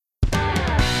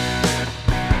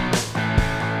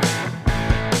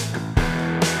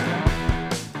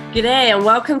G'day and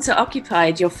welcome to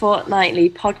Occupied, your fortnightly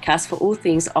podcast for all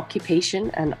things occupation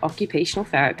and occupational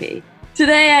therapy.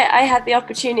 Today I had the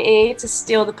opportunity to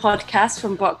steal the podcast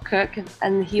from Brock Cook,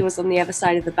 and he was on the other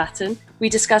side of the baton. We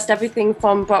discussed everything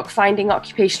from Brock finding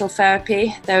occupational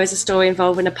therapy, there is a story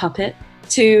involving a puppet,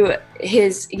 to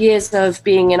his years of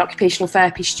being an occupational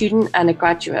therapy student and a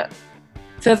graduate.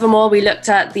 Furthermore, we looked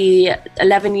at the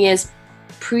 11 years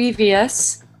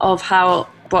previous of how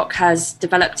Brock has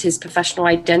developed his professional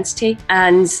identity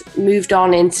and moved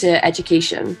on into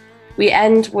education. We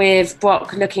end with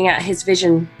Brock looking at his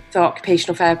vision for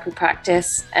occupational therapy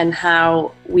practice and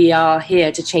how we are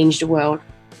here to change the world.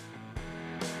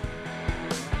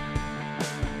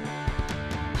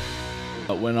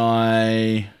 When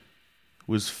I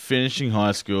was finishing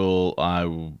high school,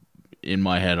 in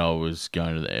my head I was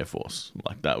going to the Air Force.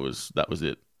 Like that was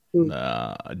it.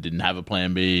 I didn't have a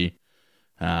plan B.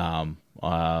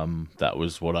 That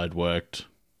was what I'd worked,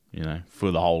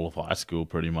 for the whole of high school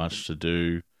pretty much to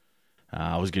do.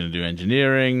 I was going to do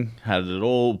engineering, had it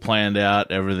all planned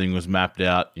out. Everything was mapped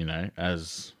out,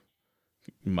 as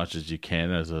much as you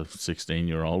can as a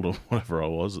 16-year-old or whatever I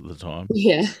was at the time.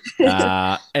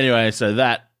 Yeah. Anyway, so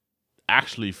that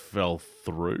actually fell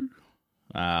through,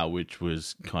 which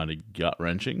was kind of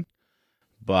gut-wrenching.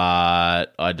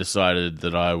 But I decided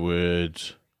that I would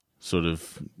sort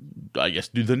of,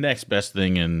 do the next best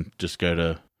thing and just go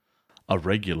to a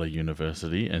regular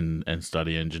university and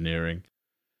study engineering.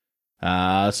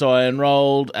 So I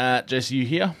enrolled at JCU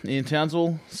here in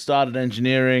Townsville, started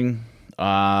engineering.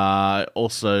 I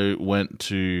also went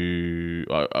to,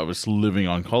 I was living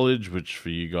on college, which for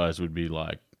you guys would be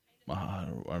like, I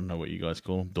don't know what you guys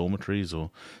call them, dormitories, or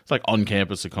it's like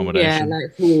on-campus accommodation. Yeah,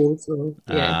 like pools.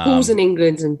 Pools in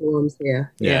England and dorms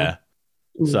here. Yeah.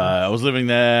 So I was living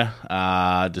there,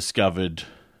 discovered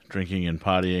drinking and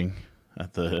partying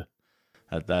at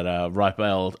that ripe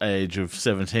old age of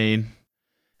 17,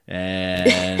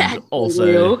 and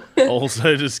also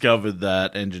discovered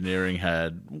that engineering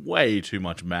had way too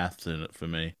much maths in it for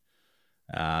me.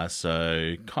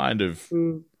 So kind of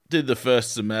did the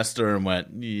first semester and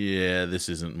went, yeah, this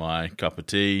isn't my cup of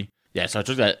tea. Yeah, so I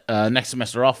took that next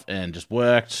semester off and just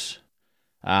worked.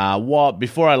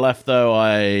 Before I left though,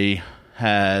 I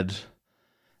had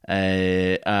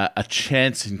a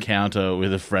chance encounter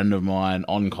with a friend of mine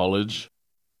on college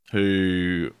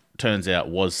who turns out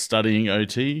was studying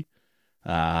OT.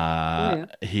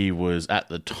 He was at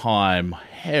the time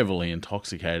heavily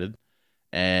intoxicated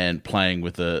and playing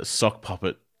with a sock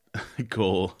puppet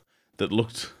that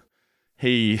looked.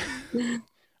 I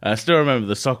still remember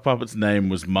the sock puppet's name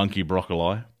was Monkey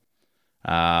Broccoli,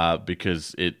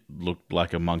 because it looked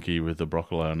like a monkey with a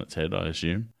broccoli on its head, I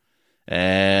assume.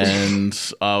 And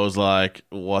I was like,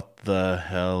 what the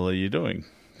hell are you doing?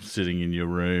 Sitting in your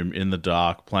room in the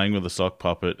dark, playing with a sock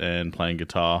puppet and playing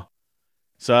guitar.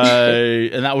 So,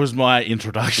 and that was my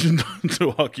introduction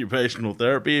to occupational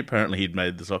therapy. Apparently he'd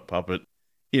made the sock puppet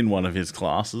in one of his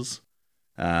classes.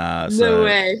 No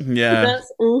way. Yeah.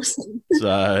 That's awesome.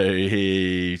 So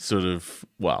he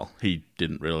he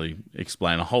didn't really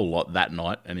explain a whole lot that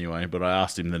night anyway, but I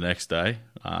asked him the next day,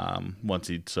 once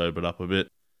he'd sobered up a bit.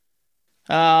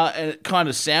 And it kind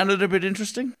of sounded a bit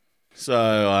interesting.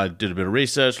 So I did a bit of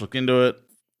research, looked into it.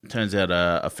 Turns out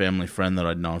a family friend that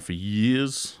I'd known for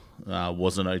years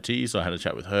was an OT, so I had a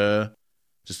chat with her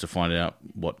just to find out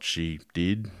what she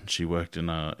did. She worked in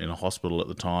a hospital at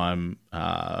the time,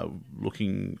 I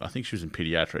think she was in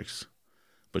pediatrics,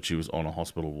 but she was on a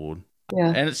hospital ward.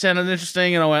 Yeah. And it sounded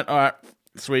interesting, and I went, all right,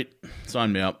 sweet,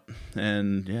 sign me up.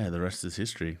 And yeah, the rest is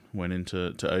history. Went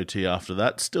into OT after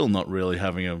that, still not really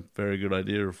having a very good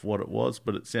idea of what it was,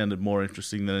 but it sounded more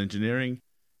interesting than engineering.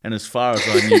 And as far as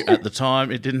I knew at the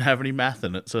time, it didn't have any math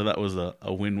in it, so that was a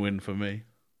win-win for me.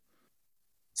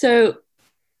 So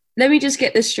let me just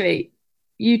get this straight.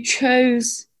 You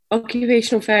chose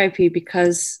occupational therapy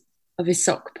because of his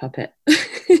sock puppet.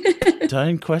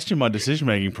 Don't question my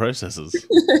decision-making processes.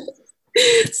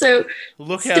 So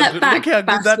look how good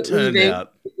that turned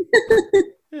out.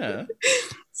 Yeah.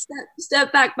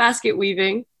 Step back basket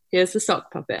weaving. Here's the sock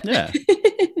puppet. Yeah.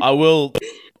 I will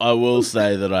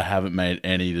say that I haven't made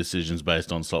any decisions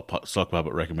based on sock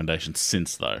puppet recommendations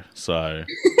since, though. So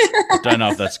I don't know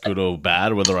if that's good or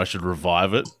bad, whether I should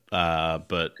revive it. But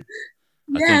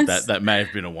I think that may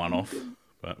have been a one-off.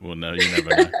 But well, no, you never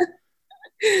know.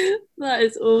 That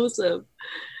is awesome.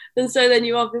 And so then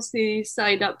you obviously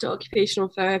signed up to occupational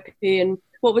therapy. And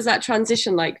what was that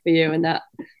transition like for you? And that,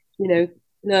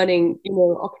 learning,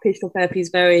 occupational therapy is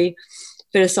very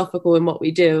philosophical in what we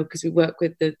do because we work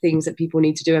with the things that people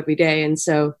need to do every day. And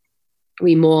so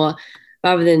we more,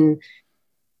 rather than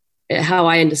how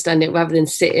I understand it, rather than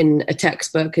sit in a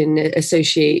textbook and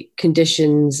associate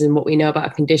conditions and what we know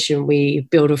about a condition, we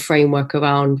build a framework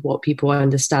around what people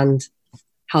understand,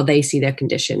 how they see their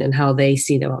condition and how they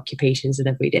see their occupations in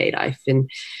everyday life. And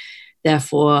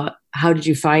therefore, how did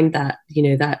you find that,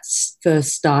 that's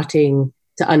first starting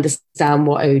to understand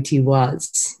what OT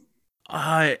was?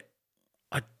 I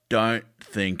don't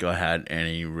think I had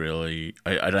any really.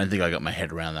 I don't think I got my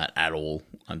head around that at all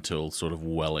until sort of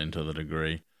well into the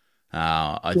degree.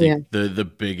 I think the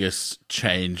biggest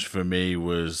change for me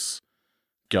was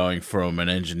going from an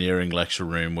engineering lecture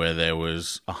room where there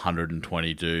was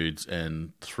 120 dudes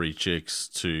and 3 chicks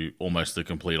to almost the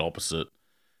complete opposite.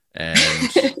 And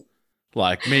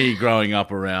like me growing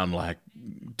up around like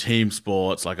team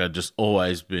sports, like I'd just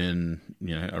always been,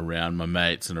 around my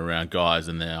mates and around guys,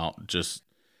 and now just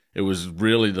it was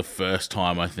really the first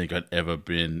time I think I'd ever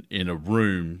been in a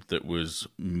room that was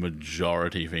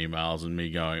majority females, and me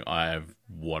going,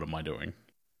 what am I doing?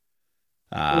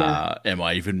 Am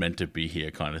I even meant to be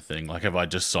here, kind of thing? Like, have I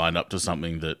just signed up to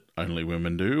something that only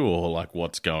women do, or like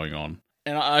what's going on?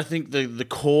 And I think the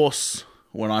course,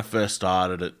 when I first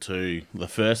started it too, the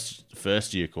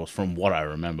first year course, from what I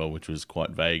remember, which was quite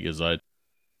vague, is I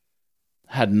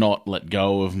had not let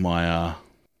go of my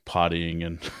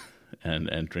partying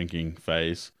and drinking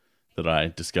phase that I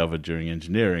discovered during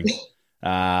engineering.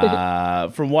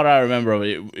 From what I remember,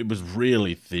 it was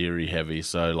really theory heavy.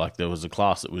 So like there was a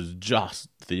class that was just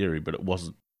theory, but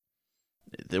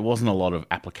there wasn't a lot of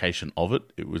application of it.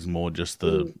 It was more just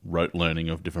the rote learning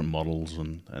of different models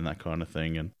and that kind of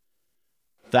thing. And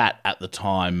that at the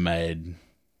time made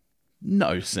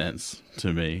no sense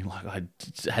to me. Like I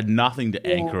had nothing to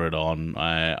anchor it on.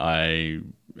 I'd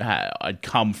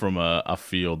come from a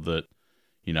field that,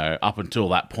 up until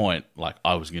that point, like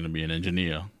I was going to be an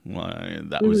engineer.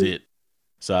 That was it.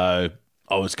 So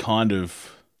I was kind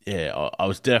of, I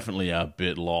was definitely a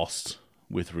bit lost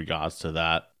with regards to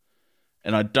that.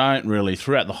 And I don't really,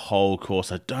 throughout the whole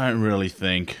course, I don't really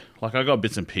think, like I got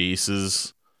bits and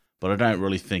pieces, but I don't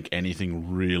really think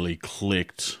anything really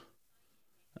clicked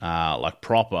like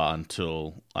proper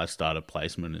until I started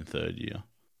placement in third year.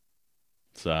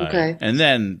 So, and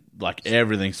then like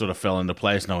everything sort of fell into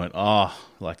place, and I went,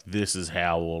 like this is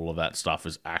how all of that stuff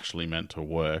is actually meant to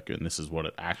work, and this is what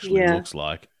it actually looks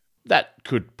like. That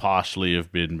could partially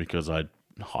have been because I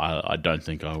don't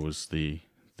think I was the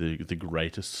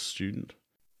greatest student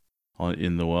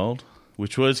in the world,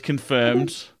 which was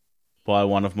confirmed by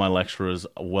one of my lecturers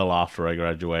well after I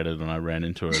graduated, and I ran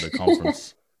into her at a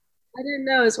conference. I don't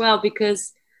know as well,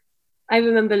 because I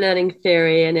remember learning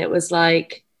theory and it was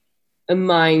like a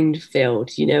minefield.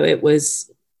 It was,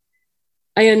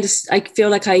 I feel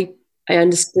like I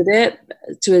understood it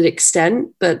to an extent,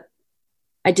 but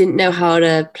I didn't know how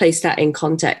to place that in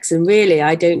context. And really,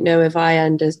 I don't know if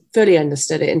I fully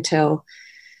understood it until,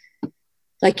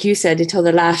 like you said, until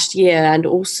the last year, and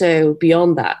also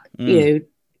beyond that.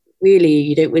 Really,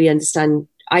 you don't really understand.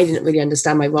 I didn't really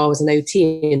understand my role as an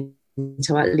OT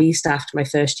until at least after my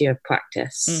first year of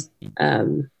practice.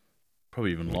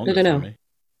 Probably even longer. I don't know. For me.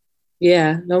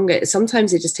 Yeah, longer.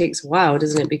 Sometimes it just takes a while,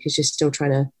 doesn't it? Because you're still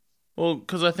trying to. Well,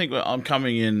 because I think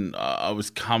I was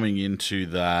coming into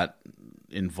that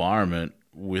environment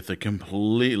with a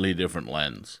completely different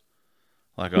lens.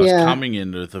 Like I was coming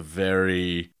in with a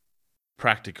very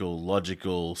practical,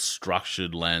 logical,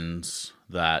 structured lens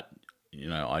that,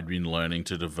 I'd been learning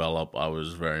to develop. I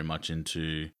was very much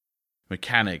into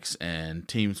mechanics and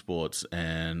team sports,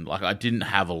 and like I didn't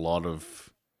have a lot of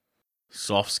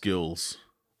soft skills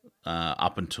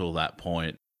up until that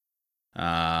point.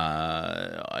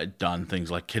 I'd done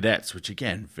things like cadets, which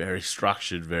again, very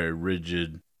structured, very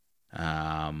rigid.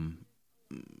 And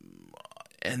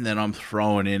then I'm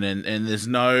thrown in, and there's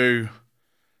no.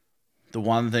 The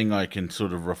one thing I can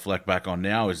sort of reflect back on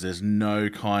now is there's no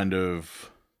kind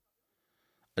of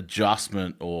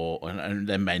adjustment, and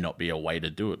there may not be a way to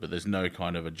do it, but there's no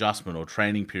kind of adjustment or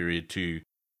training period to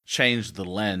change the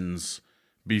lens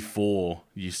before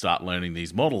you start learning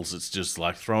these models. It's just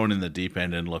like thrown in the deep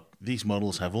end and look, these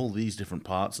models have all these different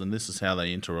parts and this is how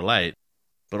they interrelate.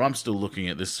 But I'm still looking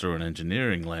at this through an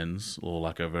engineering lens, or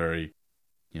like a very,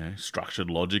 structured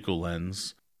logical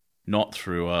lens, not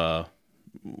through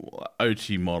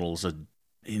OT models are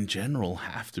in general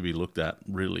have to be looked at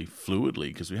really fluidly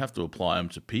because we have to apply them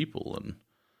to people and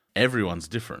everyone's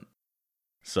different.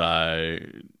 So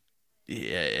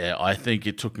yeah, I think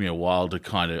it took me a while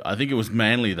to I think it was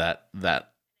mainly that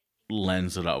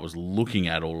lens that I was looking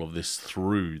at all of this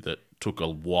through that took a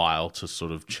while to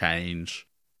sort of change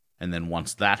And then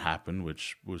once that happened,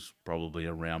 which was probably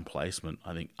around placement,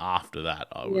 I think after that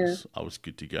I was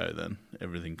good to go then.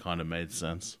 Everything kind of made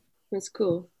sense. That's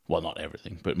cool. Well, not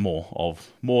everything, but more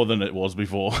than it was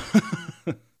before.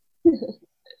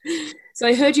 So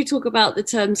I heard you talk about the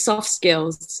term soft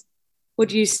skills. What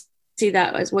do you see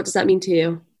that as? What does that mean to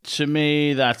you? To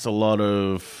me, that's a lot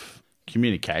of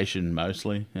communication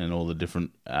mostly, and all the different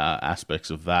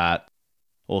aspects of that.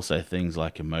 Also, things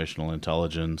like emotional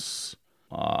intelligence.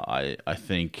 I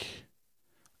think,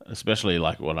 especially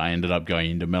like what I ended up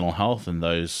going into mental health, and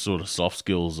those sort of soft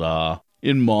skills are,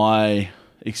 in my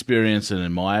experience and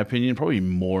in my opinion, probably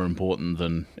more important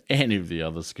than any of the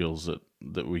other skills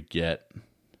that we get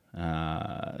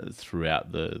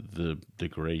throughout the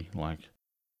degree. Like,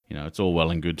 it's all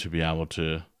well and good to be able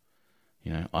to,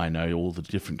 I know all the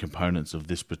different components of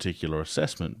this particular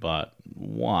assessment, but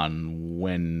one,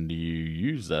 when do you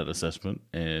use that assessment?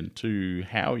 And two,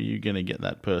 how are you going to get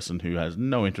that person who has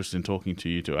no interest in talking to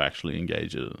you to actually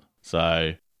engage it?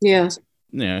 So, yeah,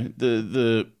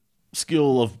 the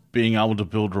skill of being able to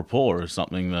build rapport is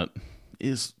something that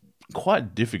is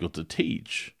quite difficult to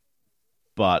teach,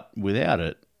 but without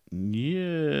it,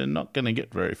 you're not going to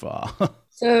get very far.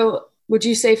 So would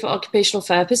you say for occupational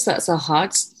therapists, that's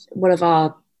one of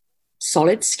our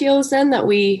solid skills then that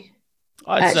we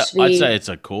I'd say it's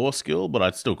a core skill, but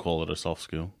I'd still call it a soft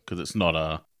skill because it's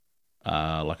not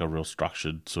like a real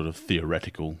structured sort of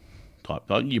theoretical type.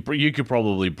 You could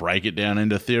probably break it down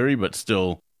into theory, but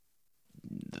still,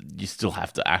 you still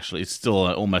have to actually. It's still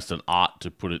almost an art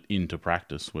to put it into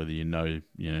practice, whether you know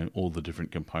all the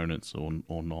different components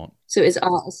or not. So is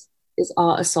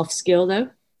art a soft skill though?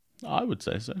 I would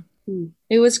say so.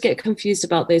 I always get confused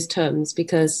about those terms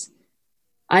because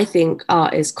I think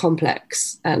art is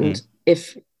complex, and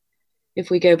if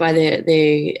we go by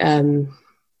the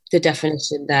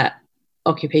definition that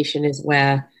occupational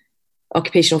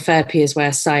therapy is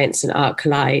where science and art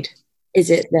collide, is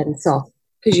it then soft?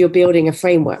 Because you're building a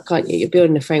framework, aren't you? You're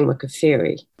building a framework of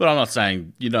theory. But I'm not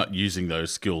saying you're not using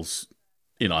those skills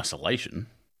in isolation.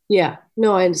 Yeah,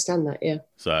 no, I understand that. Yeah.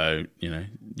 So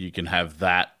you can have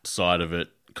that side of it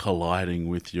colliding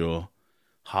with your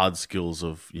hard skills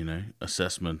of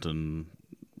assessment and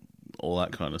all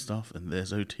that kind of stuff, and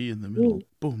there's OT in the middle.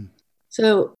 Boom.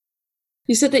 So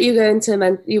you said that you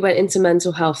went into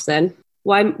mental health then.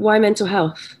 Why mental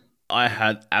health? I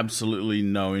had absolutely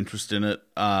no interest in it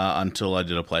until I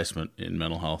did a placement in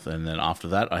mental health, and then after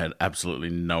that I had absolutely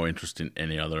no interest in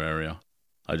any other area.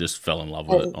 I just fell in love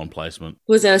with it on placement.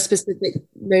 Was there a specific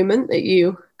moment that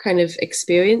you kind of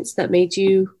experienced that made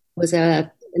you, was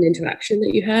there an interaction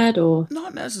that you had, or?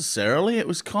 Not necessarily. It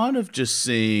was kind of just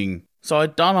seeing. So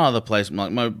I'd done other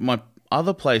placements. Like my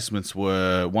other placements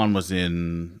were, one was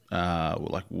in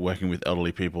like working with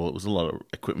elderly people. It was a lot of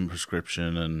equipment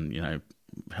prescription and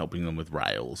helping them with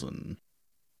rails and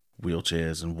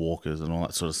wheelchairs and walkers and all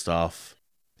that sort of stuff.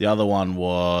 The other one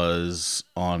was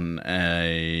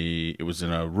it was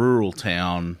in a rural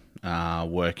town,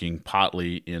 working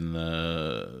partly in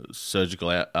the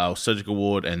surgical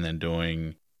ward and then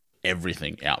doing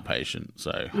everything outpatient.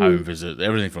 So home visit,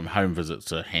 everything from home visits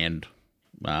to hand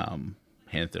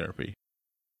therapy.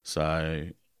 So,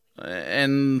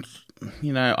 and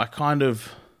I kind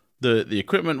of the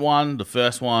equipment one, the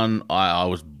first one,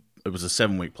 it was a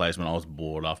 7-week placement. I was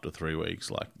bored after 3 weeks.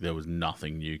 Like, there was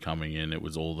nothing new coming in. It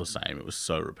was all the same. It was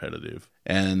so repetitive.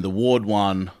 And the ward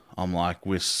one, I'm like,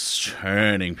 we're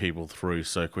churning people through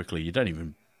so quickly. You don't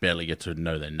even barely get to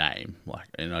know their name. Like,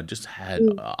 and I just had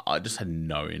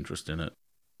no interest in it.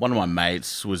 One of my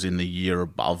mates was in the year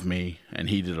above me, and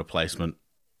he did a placement.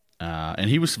 And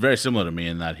he was very similar to me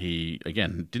in that he,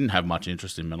 again, didn't have much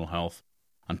interest in mental health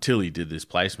until he did this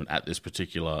placement in this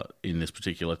particular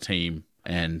team.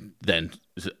 And then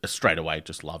straight away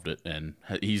just loved it. And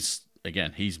he's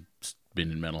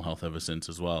been in mental health ever since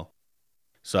as well.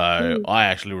 So I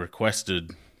actually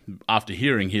requested, after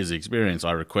hearing his experience,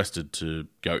 I requested to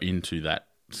go into that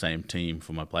same team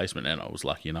for my placement, and I was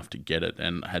lucky enough to get it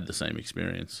and had the same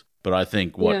experience. But I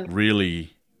think what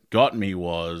really got me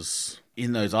was,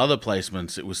 in those other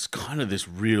placements, it was kind of this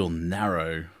real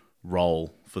narrow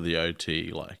role for the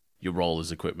OT. Like, your role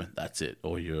is equipment, that's it.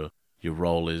 Or your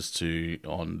role is to,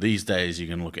 on these days, you're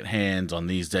going to look at hands. On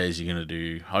these days, you're going to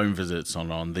do home visits.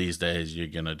 On these days, you're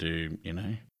going to do,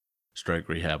 stroke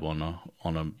rehab on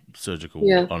a surgical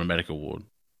on a medical ward.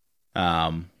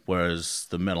 Whereas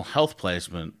the mental health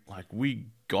placement, like, we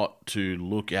got to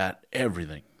look at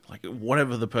everything, like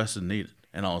whatever the person needed.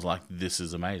 And I was like, this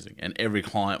is amazing. And every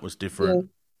client was different.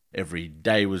 Yeah. Every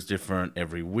day was different.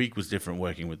 Every week was different,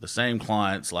 working with the same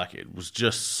clients. Like, it was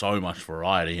just so much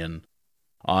variety. And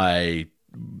I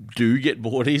do get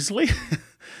bored easily.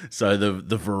 So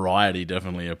the variety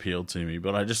definitely appealed to me.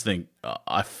 But I just think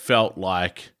I felt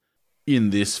like in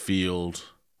this field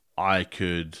I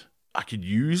could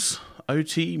use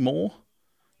OT more.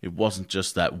 It wasn't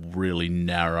just that really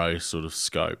narrow sort of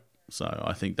scope. So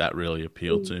I think that really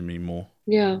appealed to me more.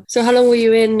 Yeah. So how long were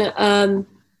you in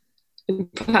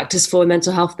practice for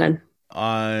mental health then?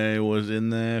 I was in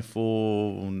there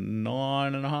for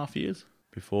 9.5 years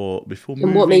before moving.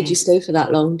 And what made you stay for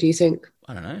that long, do you think?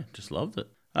 I don't know, just loved it.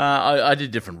 I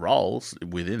did different roles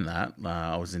within that.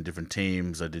 I was in different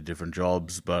teams, I did different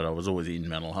jobs, but I was always in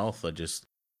mental health. I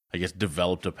guess,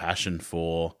 developed a passion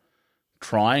for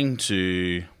trying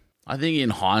to. I think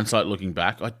in hindsight, looking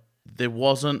back, I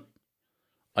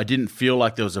didn't feel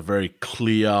like there was a very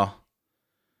clear,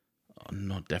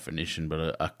 not definition,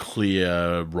 but a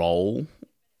clear role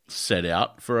set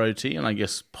out for OT. And I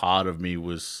guess part of me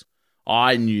was,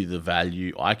 I knew the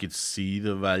value, I could see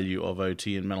the value of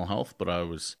OT in mental health, but I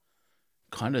was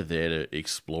kind of there to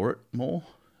explore it more,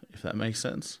 if that makes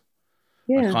sense.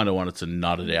 Yeah. I kind of wanted to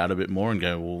nut it out a bit more and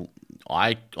go, well,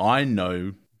 I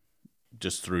know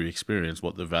just through experience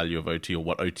what the value of OT or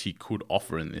what OT could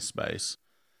offer in this space.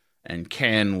 And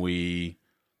can we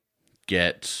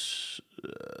get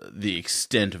the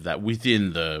extent of that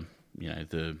within the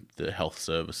health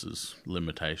services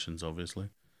limitations, obviously,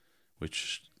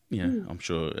 which I'm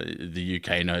sure the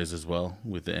UK knows as well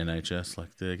with the NHS.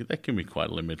 Like that can be quite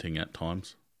limiting at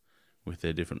times with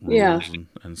their different rules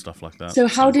and stuff like that. So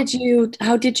how did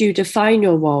you define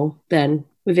your role then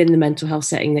within the mental health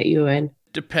setting that you were in?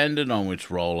 Depended on which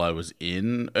role I was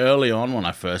in. Early on, when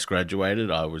I first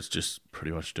graduated, I was just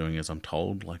pretty much doing as I'm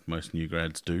told, like most new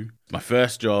grads do. My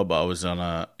first job, I was in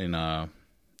a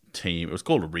team. It was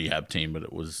called a rehab team, but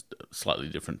it was slightly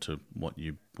different to what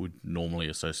you would normally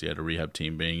associate a rehab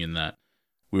team being, in that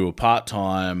we were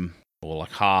part-time, or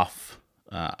like half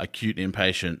acute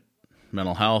inpatient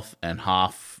mental health, and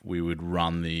half we would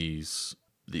run these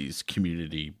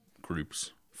community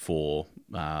groups for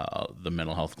the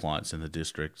mental health clients in the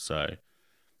district. So,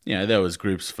 there was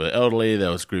groups for elderly, there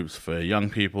was groups for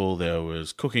young people, there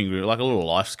was cooking group, like a little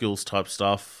life skills type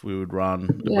stuff we would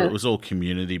run. But it was all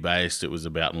community based. It was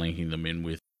about linking them in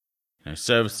with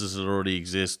services that already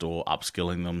exist, or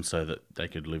upskilling them so that they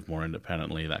could live more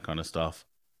independently, that kind of stuff.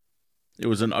 It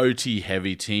was an OT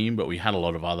heavy team, but we had a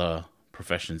lot of other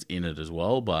professions in it as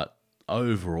well. But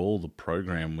overall, the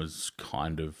program was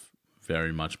kind of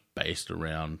very much based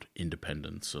around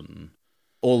independence and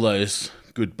all those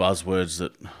good buzzwords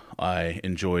that I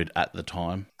enjoyed at the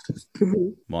time.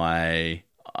 I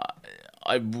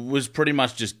was pretty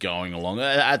much just going along.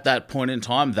 At that point in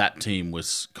time, that team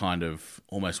was kind of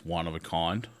almost one of a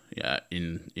kind.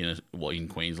 In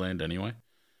Queensland anyway.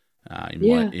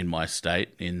 In my state,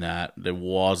 in that there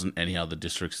wasn't any other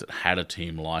districts that had a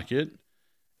team like it,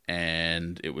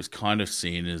 and it was kind of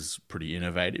seen as pretty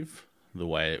innovative, the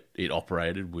way it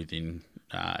operated within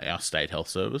our state health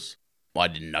service. I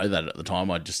didn't know that at the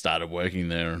time. I just started working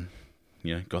there and,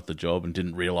 got the job and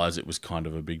didn't realise it was kind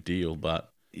of a big deal. But,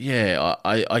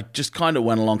 I just kind of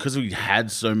went along because we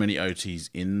had so many OTs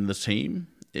in the team.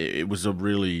 It was a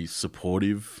really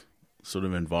supportive sort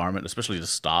of environment, especially to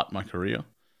start my career.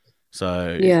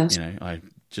 So, I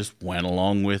just went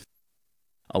along with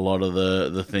a lot of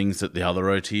the things that the other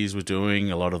OTs were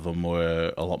doing. A lot of them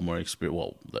were a lot more experienced.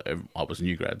 Well, I was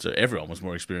new grad, so everyone was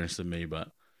more experienced than me, but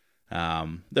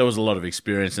there was a lot of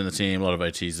experience in the team, a lot of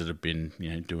OTs that have been,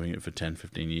 doing it for 10,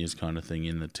 15 years kind of thing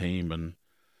in the team. And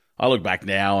I look back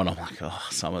now and I'm like,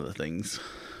 some of the things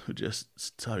were just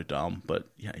so dumb, but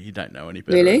you don't know any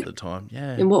better at the time.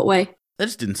 Yeah. In what way? They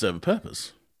just didn't serve a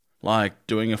purpose. Like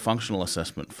doing a functional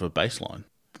assessment for baseline.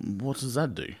 What does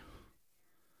that do?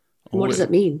 What does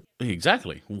that mean?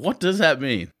 Exactly. What does that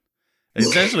mean?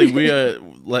 Essentially,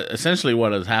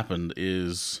 what has happened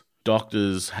is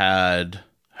doctors had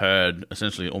heard,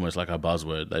 essentially almost like a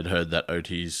buzzword, they'd heard that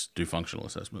OTs do functional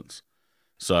assessments.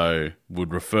 So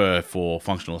would refer for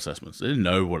functional assessments. They didn't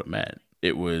know what it meant.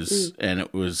 It was an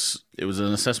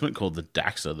assessment called the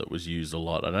DAXA that was used a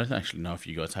lot. I don't actually know if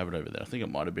you guys have it over there. I think it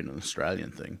might have been an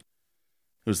Australian thing.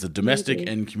 It was the Domestic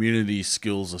and Community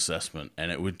Skills Assessment,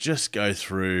 and it would just go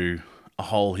through a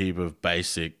whole heap of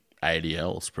basic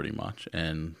ADLs pretty much,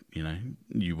 and,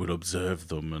 you would observe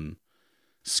them and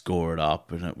score it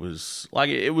up, and it was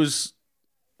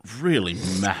really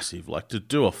massive. Like, to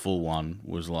do a full one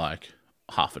was like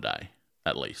half a day,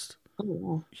 at least.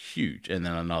 Oh. Huge. And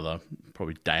then another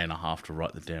probably day and a half to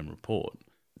write the damn report.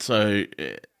 So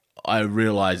I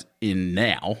realise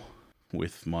now,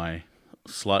 with my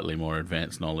slightly more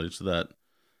advanced knowledge, that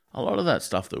a lot of that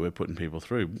stuff that we're putting people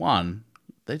through, one,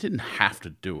 they didn't have to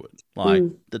do it. Like,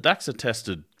 the DAXA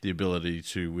tested the ability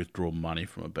to withdraw money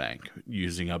from a bank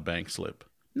using a bank slip.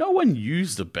 No one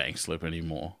used a bank slip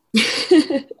anymore.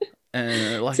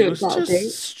 And like, So it was that just day.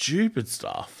 stupid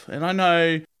stuff. And I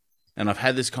know, and I've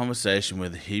had this conversation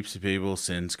with heaps of people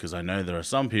since, because I know there are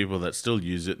some people that still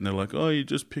use it, and they're like, oh, you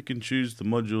just pick and choose the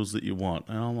modules that you want.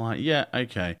 And I'm like, yeah,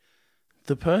 okay.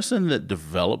 The person that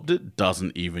developed it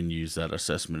doesn't even use that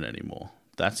assessment anymore.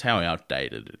 That's how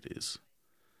outdated it is.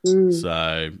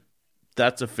 So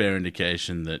that's a fair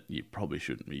indication that you probably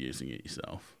shouldn't be using it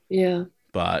yourself. Yeah.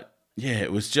 But yeah,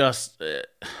 it was just,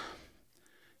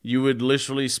 you would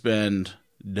literally spend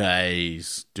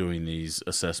days doing these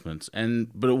assessments,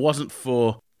 but it wasn't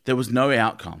there was no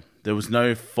outcome. There was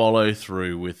no follow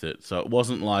through with it. So it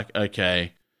wasn't like,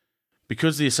 okay,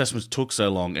 because the assessments took so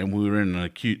long and we were in an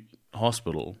acute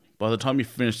hospital, by the time you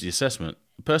finished the assessment,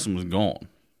 the person was gone.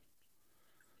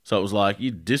 So it was like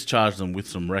you discharged them with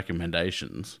some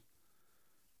recommendations.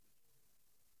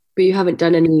 But you haven't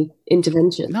done any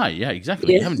intervention. No, yeah,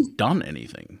 exactly. You haven't done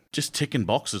anything. Just ticking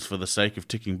boxes for the sake of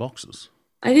ticking boxes.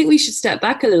 I think we should step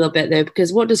back a little bit though,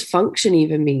 because what does function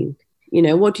even mean?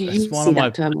 What do you see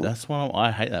that term?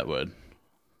 I hate that word.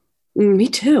 Me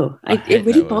too. It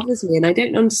really bothers me, and I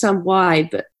don't understand why.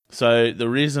 But so the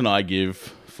reason I give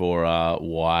for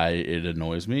why it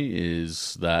annoys me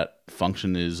is that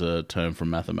function is a term from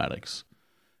mathematics,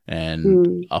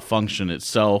 and a function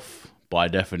itself, by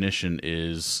definition,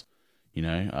 is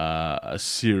a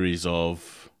series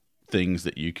of things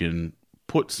that you can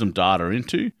put some data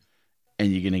into,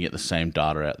 and you're going to get the same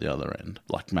data out the other end,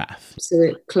 like math. So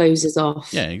it closes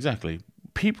off. Yeah, exactly.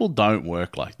 People don't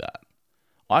work like that.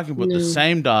 I can put the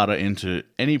same data into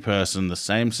any person, the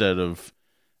same set of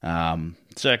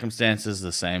circumstances,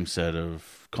 the same set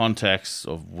of contexts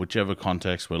of whichever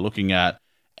context we're looking at,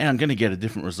 and I'm going to get a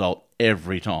different result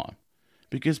every time.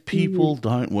 Because people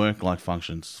don't work like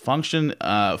functions. Function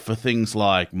for things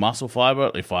like muscle fiber,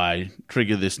 if I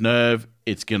trigger this nerve,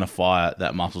 it's going to fire,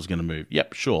 that muscle's going to move.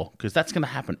 Yep, sure, because that's going to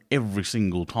happen every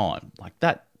single time. Like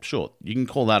that, sure, you can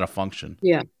call that a function.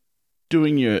 Yeah.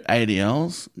 Doing your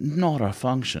ADLs, not a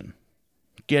function.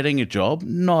 Getting a job,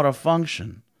 not a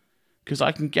function. Because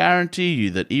I can guarantee you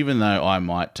that even though I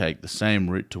might take the same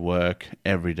route to work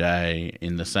every day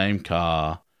in the same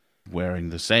car, wearing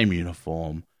the same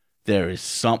uniform, there is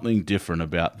something different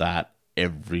about that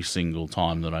every single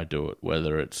time that I do it.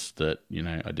 Whether it's that,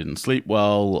 I didn't sleep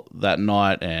well that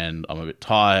night and I'm a bit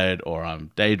tired, or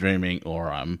I'm daydreaming, or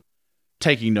I'm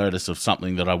taking notice of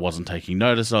something that I wasn't taking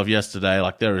notice of yesterday.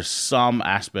 Like, there is some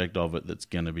aspect of it that's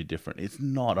going to be different. It's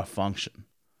not a function.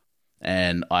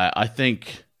 And I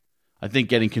think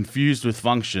getting confused with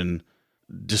function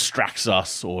distracts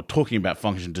us, or talking about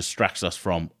function distracts us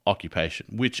from occupation,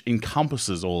 which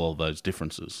encompasses all of those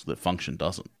differences that function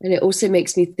doesn't. And it also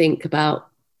makes me think about,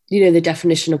 the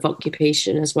definition of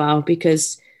occupation as well,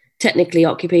 because technically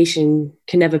occupation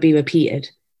can never be repeated.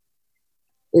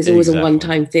 It's always a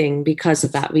one-time thing because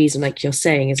of that reason, like you're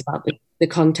saying, is about the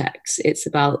context. It's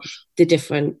about the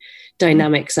different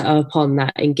dynamics that are upon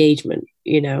that engagement,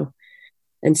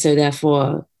 And so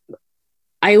therefore,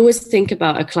 I always think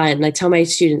about a client, and I tell my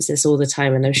students this all the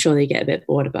time, and I'm sure they get a bit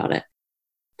bored about it.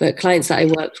 But clients that I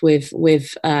worked with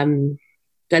that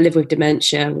live with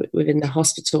dementia within the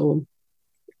hospital,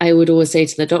 I would always say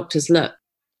to the doctors, look,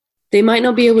 they might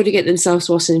not be able to get themselves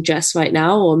washing dressed right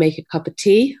now, or make a cup of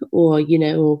tea, or,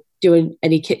 or doing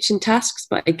any kitchen tasks.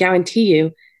 But I guarantee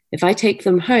you, if I take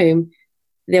them home,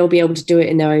 they'll be able to do it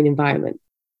in their own environment.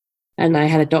 And I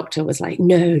had a doctor who was like,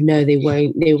 no, they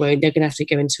won't. They're going to have to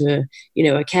go into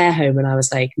a care home. And I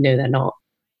was like, no, they're not.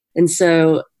 And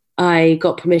so I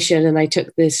got permission and I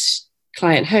took this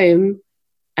client home,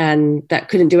 and that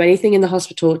couldn't do anything in the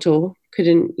hospital at all.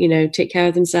 Couldn't, take care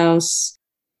of themselves.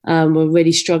 Were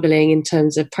really struggling in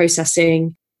terms of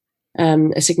processing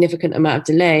a significant amount of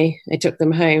delay. I took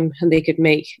them home and they could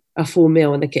make a full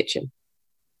meal in the kitchen.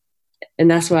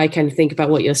 And that's why I kind of think about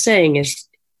what you're saying is,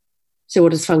 so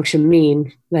what does function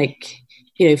mean? Like,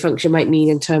 function might mean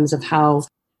in terms of how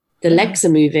the legs are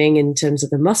moving, in terms of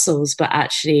the muscles, but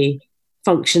actually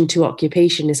function to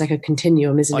occupation is like a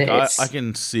continuum, isn't it? I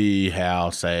can see how,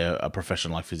 say, a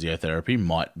profession like physiotherapy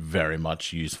might very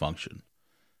much use function.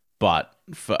 But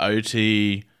for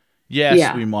OT,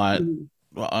 yes, we might.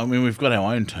 I mean, we've got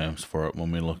our own terms for it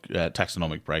when we look at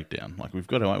taxonomic breakdown. Like, we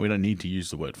don't need to use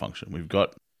the word function. We've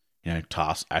got,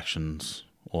 tasks, actions,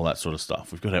 all that sort of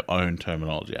stuff. We've got our own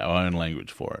terminology, our own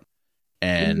language for it.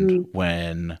 And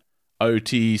when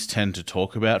OTs tend to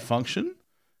talk about function,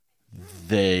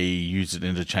 they use it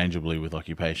interchangeably with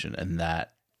occupation, and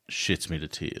that shits me to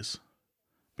tears.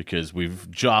 because we've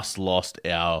just lost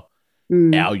our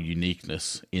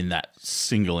uniqueness in that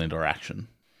single interaction,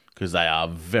 because they are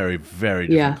very, very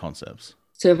different concepts.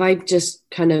 So if I just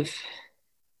kind of,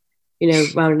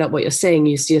 rounding up what you're saying,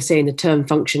 you're saying the term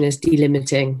function is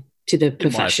delimiting to the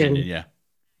profession. In my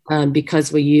opinion,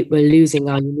 because we're losing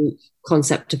our unique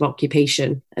concept of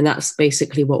occupation, and that's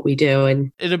basically what we do.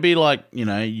 And it'd be like,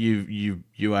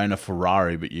 you own a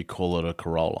Ferrari, but you call it a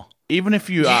Corolla. Even if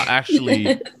you are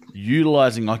actually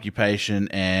utilizing occupation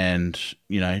and,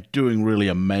 doing really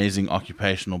amazing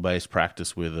occupational based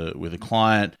practice with a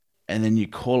client, and then you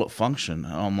call it function,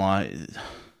 and I'm like,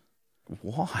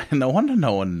 why? No wonder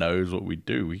no one knows what we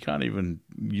do. We can't even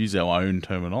use our own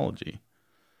terminology.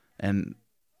 And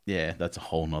yeah, that's a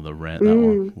whole nother rant, that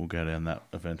one. We'll go down that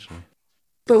eventually.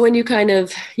 But when you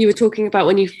were talking about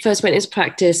when you first went into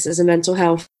practice as a mental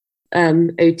health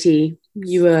OT,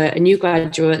 you were a new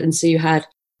graduate, and so you had,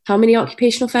 how many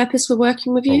occupational therapists were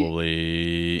working with you?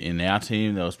 Probably, in our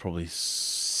team, there was probably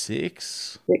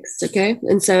 6. 6, okay.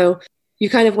 And so you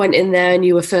kind of went in there and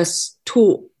you were first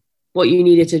taught what you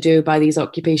needed to do by these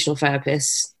occupational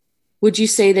therapists. Would you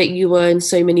say that you were in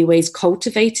so many ways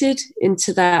cultivated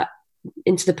into the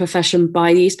profession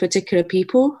by these particular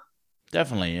people?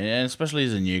 Definitely, and especially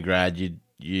as a new grad, you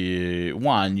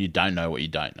don't know what you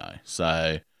don't know.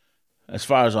 So as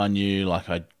far as I knew, like,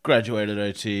 I graduated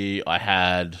OT, I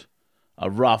had a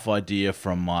rough idea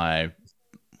from my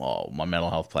mental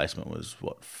health placement was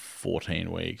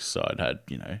 14 weeks, so I'd had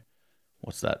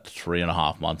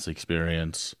 3.5 months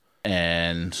experience.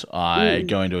 And I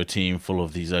go into a team full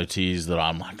of these OTs that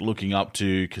I'm like looking up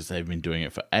to because they've been doing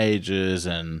it for ages,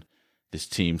 and this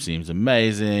team seems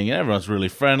amazing, and everyone's really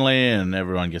friendly, and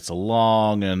everyone gets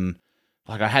along, and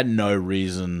like I had no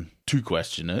reason to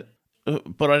question it.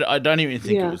 But I don't even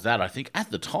think it was that. I think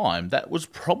at the time that was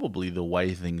probably the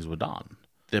way things were done.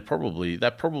 That probably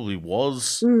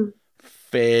was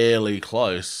fairly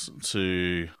close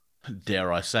to,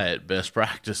 dare I say it, best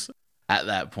practice at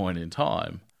that point in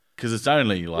time. Because it's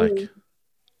only like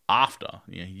after,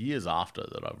 years after,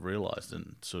 that I've realized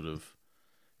and sort of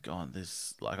gone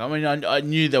this. Like, I mean, I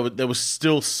knew there was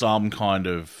still some kind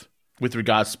of,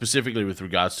 specifically with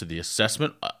regards to the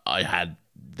assessment,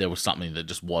 there was something that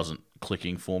just wasn't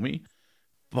clicking for me.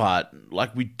 But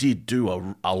like, we did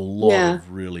do a lot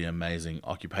of really amazing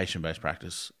occupation-based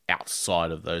practice outside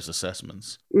of those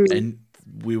assessments, and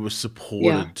we were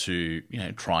supported to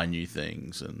try new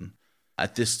things. And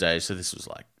at this stage, so this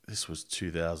was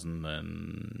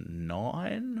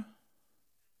 2009.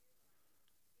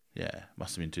 Yeah,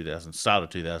 must have been start of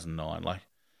 2009. Like,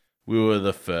 we were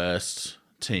the first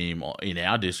team in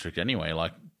our district anyway,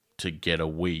 like, to get a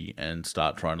Wii and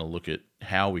start trying to look at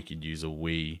how we could use a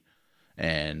Wii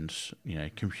and,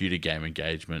 computer game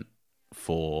engagement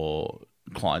for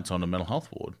clients on a mental health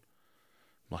ward.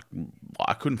 Like,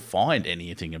 I couldn't find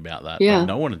anything about that. Yeah. Like,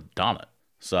 no one had done it.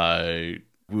 So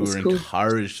we were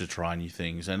encouraged to try new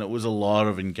things, and it was a lot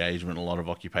of engagement, a lot of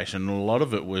occupation, and a lot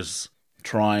of it was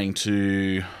trying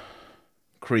to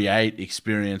create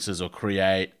experiences or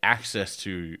create access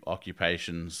to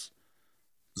occupations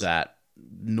that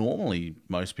normally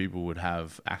most people would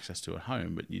have access to at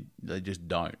home, but they just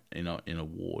don't in a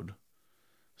ward.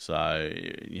 So,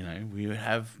 we would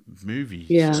have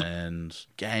movies and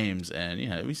games,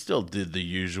 and, we still did the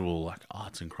usual, like,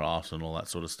 arts and crafts and all that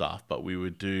sort of stuff, but we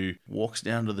would do walks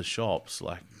down to the shops,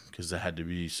 like, because they had to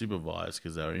be supervised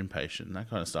because they were inpatient and that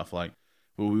kind of stuff. Like,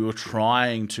 well, we were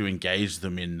trying to engage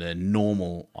them in their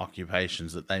normal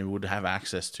occupations that they would have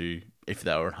access to if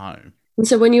they were at home. And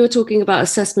so when you were talking about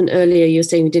assessment earlier, you were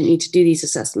saying we didn't need to do these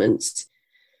assessments.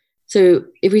 So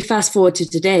if we fast forward to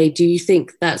today, do you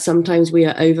think that sometimes we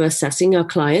are over-assessing our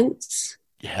clients?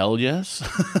 Hell yes.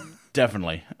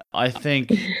 Definitely. I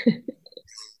think,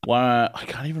 I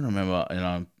can't even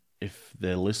remember, if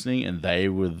they're listening and they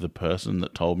were the person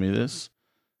that told me this,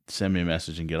 send me a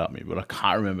message and get at me. But I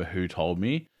can't remember who told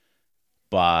me.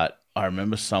 But I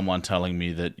remember someone telling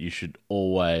me that you should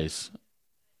always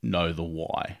know the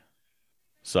why.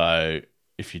 So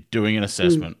if you're doing an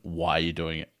assessment, why are you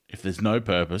doing it? If there's no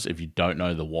purpose, if you don't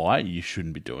know the why, you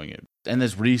shouldn't be doing it. And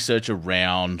there's research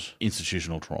around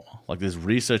institutional trauma. Like, there's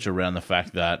research around the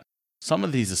fact that some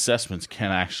of these assessments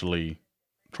can actually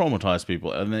traumatize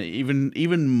people. And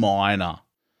even minor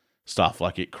stuff,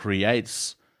 like it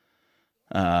creates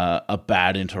a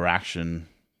bad interaction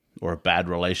or a bad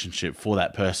relationship for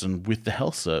that person with the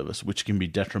health service, which can be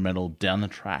detrimental down the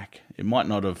track. It might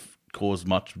not have caused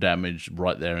much damage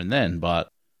right there and then, but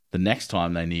the next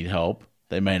time they need help,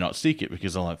 they may not seek it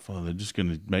because they're like, oh, they're just going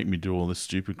to make me do all this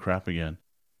stupid crap again.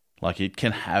 Like, it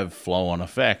can have flow-on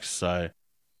effects. So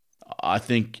I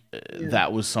think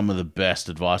that was some of the best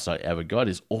advice I ever got,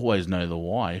 is always know the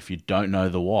why. If you don't know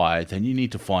the why, then you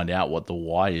need to find out what the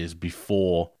why is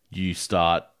before you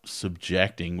start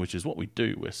subjecting, which is what we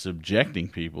do. We're subjecting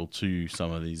people to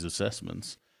some of these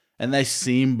assessments. And they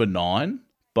seem benign,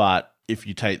 but if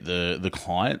you take the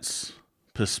client's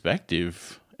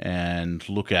perspective and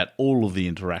look at all of the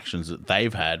interactions that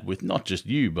they've had with not just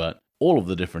you, but all of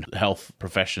the different health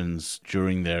professions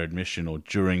during their admission or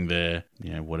during their,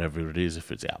 whatever it is,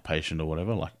 if it's outpatient or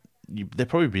whatever, they've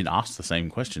probably been asked the same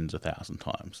questions 1,000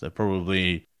 times. They've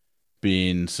probably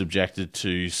been subjected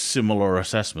to similar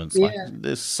assessments. Yeah. Like,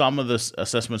 there's some of the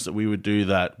assessments that we would do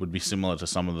that would be similar to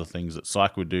some of the things that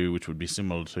psych would do, which would be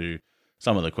similar to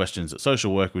some of the questions that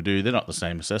social work would do. They're not the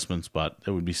same assessments, but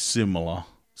there would be similar,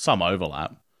 some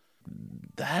overlap.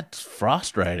 That's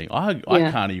frustrating. I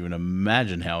can't even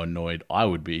imagine how annoyed I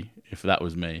would be if that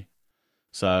was me.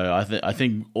 So I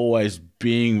think always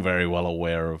being very well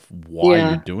aware of why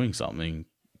you're doing something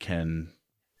can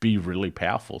be really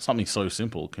powerful. Something so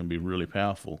simple can be really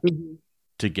powerful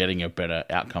to getting a better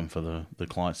outcome for the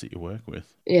clients that you work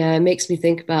with. Yeah, it makes me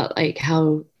think about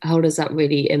how does that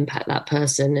really impact that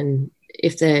person, and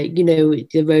if they're,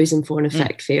 the Rosenthorn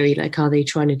effect theory, are they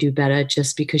trying to do better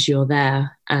just because you're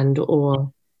there,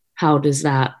 or how does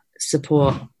that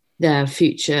support their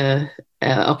future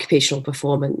occupational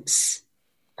performance,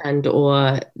 and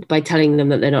or by telling them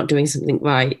that they're not doing something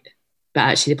right, but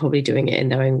actually they're probably doing it in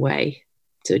their own way.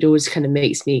 So it always kind of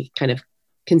makes me kind of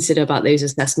consider about those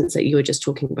assessments that you were just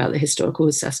talking about, the historical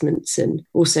assessments, and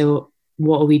also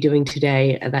what are we doing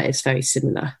today that is very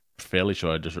similar. Fairly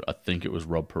sure I think it was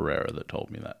Rob Pereira that told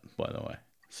me that, by the way.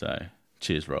 So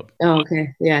cheers, Rob. Oh,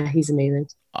 okay. Yeah, he's amazing.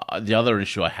 The other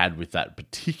issue I had with that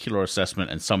particular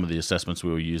assessment and some of the assessments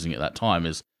we were using at that time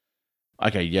is,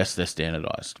 okay, yes, they're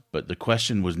standardized, but the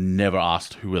question was never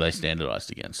asked who were they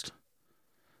standardized against.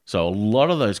 So a lot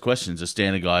of those questions are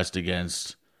standardized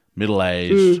against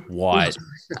middle-aged, white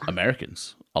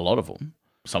Americans, a lot of them.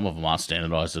 Some of them aren't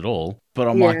standardized at all. But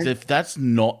I'm like, if that's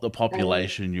not the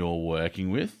population you're working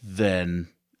with, then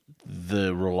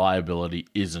the reliability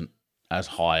isn't as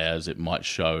high as it might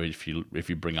show if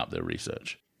you bring up their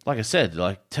research. Like I said,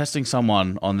 testing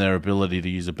someone on their ability to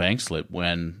use a bank slip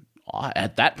when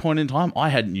at that point in time, I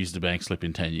hadn't used a bank slip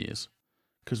in 10 years.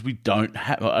 Because we don't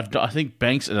have... I think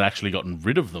banks had actually gotten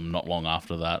rid of them not long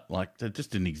after that. They just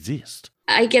didn't exist.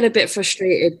 I get a bit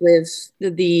frustrated with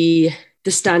the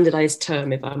standardized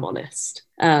term, if I'm honest.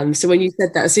 So when you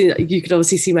said that, as soon as you could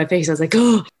obviously see my face, I was like,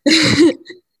 oh,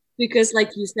 because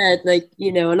like you said, a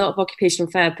lot of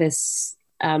occupational therapists,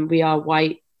 we are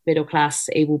white, middle-class,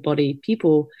 able-bodied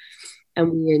people,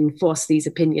 and we enforce these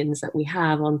opinions that we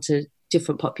have onto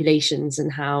different populations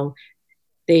and how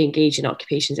they engage in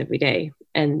occupations every day.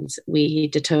 And we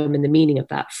determine the meaning of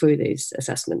that through those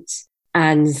assessments.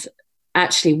 And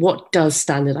actually, what does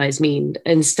standardize mean?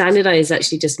 And standardize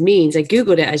actually just means, I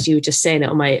Googled it as you were just saying it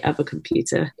on my other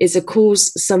computer, is it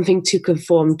calls something to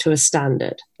conform to a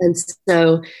standard. And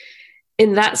so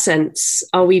in that sense,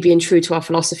 are we being true to our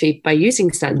philosophy by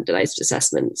using standardized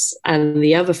assessments? And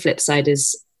the other flip side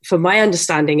is, from my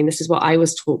understanding, and this is what I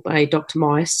was taught by Dr.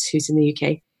 Morris, who's in the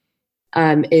UK,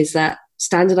 is that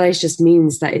standardized just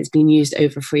means that it's been used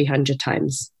over 300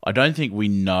 times. I don't think we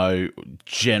know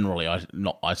generally,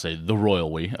 I say the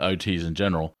royal we, OTs in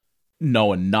general,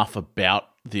 know enough about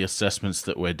the assessments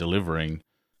that we're delivering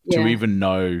to even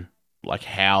know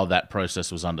how that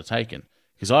process was undertaken.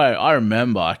 Because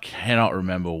I cannot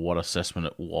remember what assessment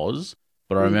it was,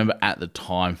 but I remember at the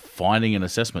time finding an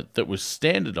assessment that was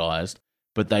standardized,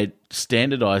 but they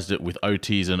standardized it with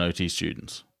OTs and OT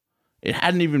students. It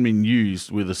hadn't even been used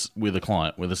with a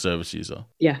client, with a service user.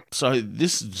 Yeah. So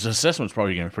this assessment's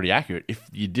probably going to be pretty accurate if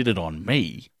you did it on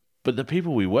me. But the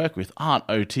people we work with aren't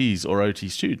OTs or OT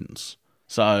students.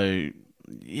 So,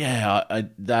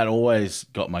 that always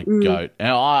got my goat.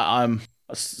 Now, I'm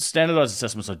standardized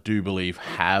assessments, I do believe,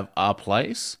 have a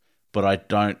place, but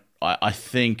I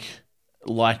think,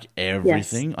 like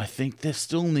everything, I think there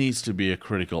still needs to be a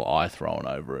critical eye thrown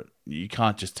over it. You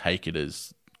can't just take it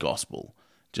as gospel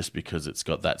just because it's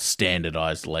got that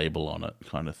standardized label on it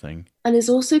kind of thing. And it's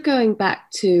also going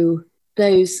back to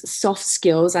those soft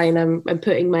skills. I'm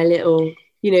putting my little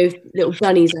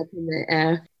bunnies up in the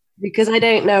air because I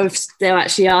don't know if there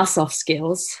actually are soft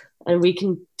skills, and we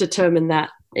can determine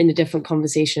that in a different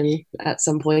conversation at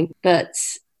some point. But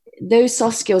those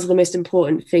soft skills are the most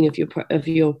important thing of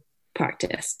your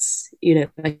practice,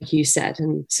 like you said.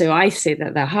 And so I say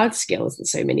that they're hard skills in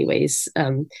so many ways,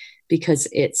 because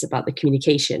it's about the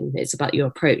communication, it's about your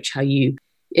approach, how you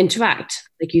interact,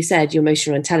 like you said, your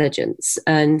emotional intelligence.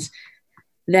 And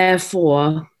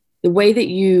therefore, the way that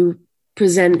you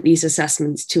present these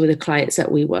assessments to the clients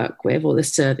that we work with or the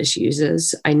service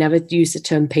users, I never use the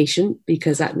term patient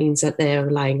because that means that they're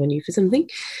relying on you for something,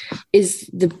 is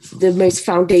the most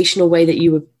foundational way that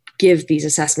you would give these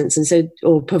assessments and so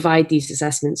or provide these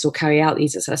assessments or carry out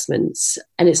these assessments.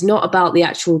 And it's not about the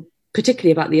actual,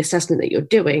 particularly about the assessment that you're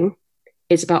doing,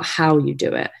 it's about how you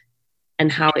do it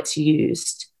and how it's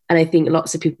used. And I think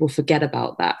lots of people forget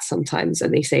about that sometimes.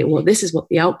 And they say, well, this is what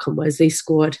the outcome was. They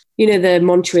scored, the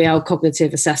Montreal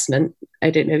cognitive assessment.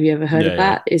 I don't know if you ever heard of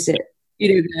that. Is it,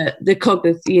 the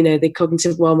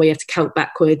cognitive one where you have to count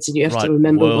backwards and you have to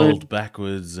remember world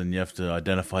backwards and you have to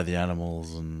identify the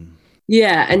animals and...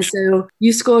 Yeah, and so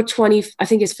you score 20, I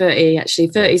think it's 30 actually.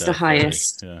 30 is the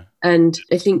highest. 30, yeah. And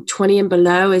I think 20 and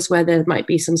below is where there might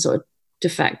be some sort of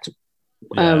defect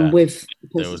with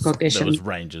cognition. There was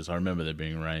ranges. I remember there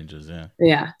being ranges, yeah.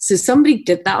 Yeah, so somebody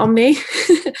did that on me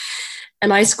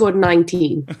and I scored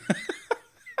 19.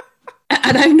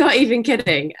 And I'm not even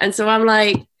kidding. And so I'm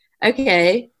like,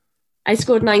 okay, I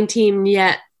scored 19,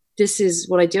 yet this is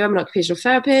what I do. I'm an occupational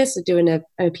therapist. I'm doing a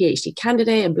PhD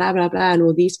candidate and blah, blah, blah, and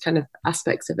all these kind of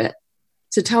aspects of it.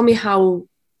 So tell me how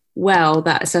well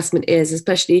that assessment is,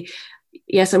 especially,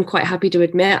 yes, I'm quite happy to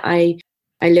admit I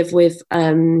live with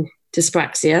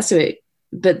dyspraxia.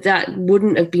 But that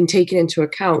wouldn't have been taken into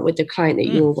account with the client that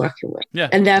you were working with. Yeah.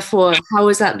 And therefore, how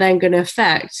is that then going to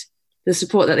affect the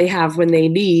support that they have when they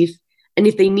leave? And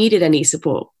if they needed any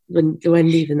support when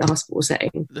leaving the hospital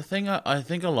setting. The thing I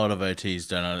think a lot of OTs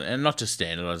don't know, and not just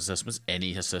standardized assessments,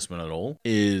 any assessment at all,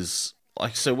 is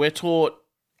like, so we're taught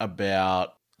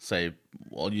about, say,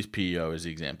 I'll use PEO as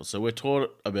the example. So we're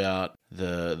taught about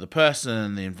the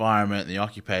person, the environment, the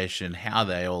occupation, how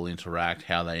they all interact,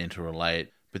 how they interrelate.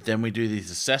 But then we do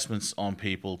these assessments on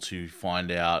people to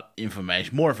find out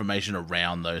more information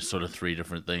around those sort of three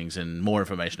different things and more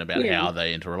information about how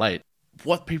they interrelate.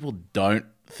 What people don't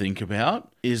think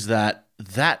about is that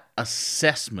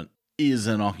assessment is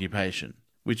an occupation,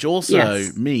 which also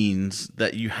means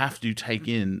that you have to take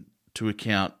into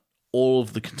account all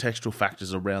of the contextual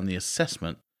factors around the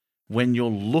assessment when you're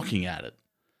looking at it.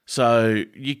 So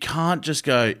you can't just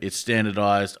go, it's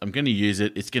standardized, I'm going to use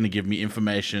it, it's going to give me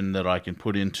information that I can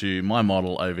put into my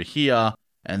model over here,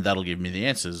 and that'll give me the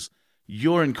answers.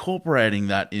 You're incorporating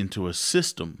that into a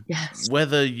system. Yes.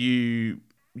 Whether you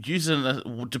use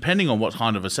it, depending on what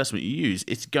kind of assessment you use,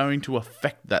 it's going to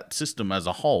affect that system as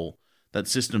a whole, that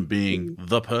system being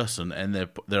the person and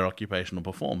their occupational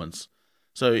performance.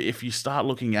 So if you start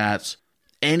looking at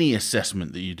any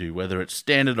assessment that you do, whether it's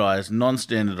standardized,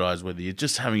 non-standardized, whether you're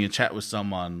just having a chat with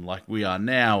someone like we are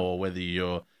now, or whether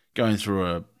you're going through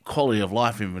a quality of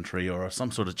life inventory or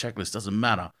some sort of checklist, doesn't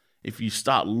matter. If you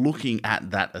start looking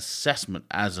at that assessment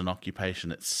as an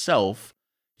occupation itself,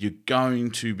 you're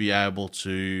going to be able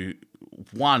to,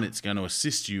 one, it's going to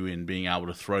assist you in being able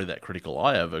to throw that critical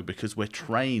eye over, because we're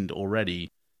trained already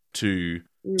to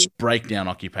break down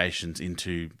occupations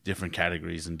into different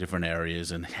categories and different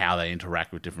areas and how they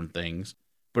interact with different things.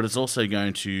 But it's also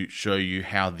going to show you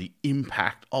how the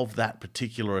impact of that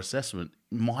particular assessment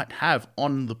might have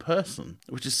on the person,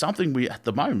 which is something we at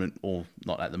the moment, or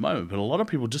not at the moment, but a lot of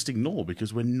people just ignore,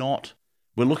 because we're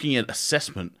looking at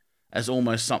assessment as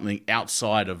almost something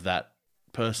outside of that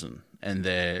person and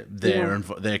their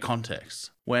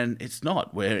context, when it's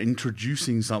not. We're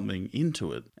introducing something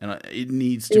into it, and it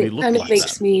needs to be looked like that. It kind of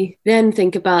makes me then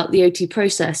think about the OT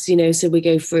process, so we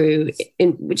go through,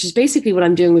 which is basically what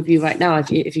I'm doing with you right now,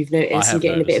 if you've noticed, and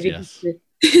getting a bit of your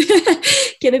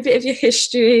get a bit of your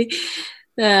history.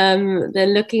 Then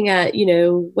looking at,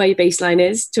 where your baseline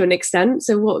is to an extent.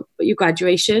 So what your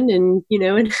graduation and,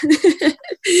 and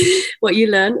what you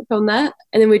learned from that.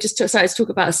 And then we just started to talk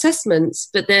about assessments.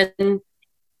 But then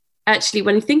actually,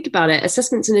 when you think about it,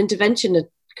 assessments and intervention are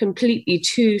completely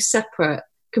two separate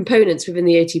components within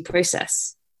the OT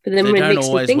process. But then they when it don't makes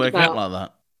always me think work about, out like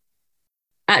that.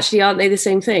 Actually, aren't they the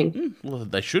same thing? Well,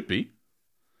 they should be.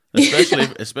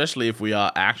 Especially if we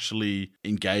are actually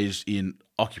engaged in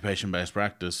occupation-based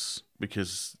practice,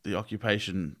 because the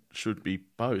occupation should be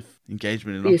both.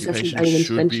 Engagement in occupation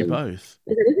should be both.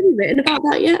 Has anybody written about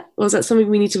that yet? Or is that something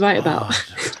we need to write about?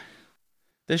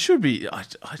 There should be.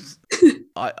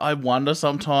 I wonder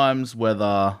sometimes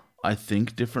whether I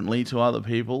think differently to other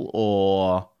people,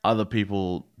 or other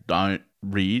people don't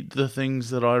read the things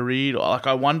that I read. Like,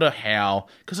 I wonder how,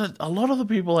 because a lot of the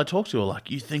people I talk to are like,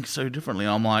 you think so differently.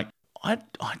 I'm like, I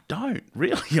don't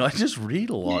really. I just read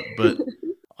a lot, but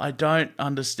I don't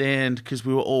understand, because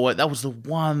we were always, that was not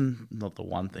the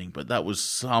one thing, but that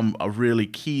was a really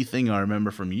key thing I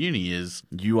remember from uni, is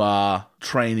you are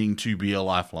training to be a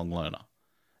lifelong learner.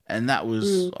 And that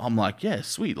was, I'm like, yeah,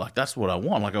 sweet. Like, that's what I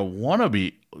want. Like, I want to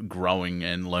be growing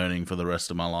and learning for the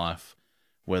rest of my life,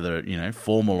 whether,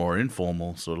 formal or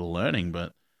informal sort of learning.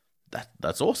 But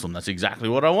that's awesome. That's exactly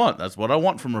what I want. That's what I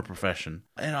want from a profession.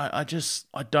 And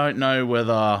I don't know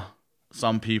whether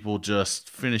some people just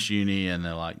finish uni and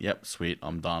they're like, yep, sweet,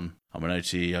 I'm done. I'm an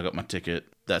OT. I got my ticket.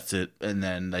 That's it. And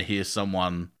then they hear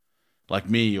someone like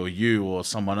me or you or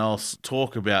someone else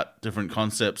talk about different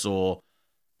concepts, or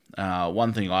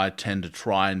one thing I tend to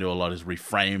try and do a lot is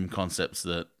reframe concepts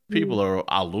that people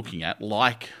are looking at,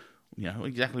 like,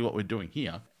 exactly what we're doing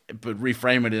here, but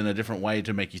reframe it in a different way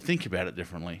to make you think about it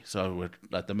differently. So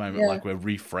we're, at the moment, like, we're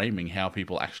reframing how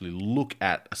people actually look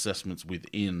at assessments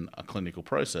within a clinical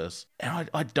process. And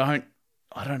I don't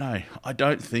know. I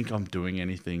don't think I'm doing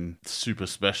anything super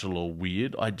special or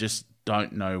weird. I just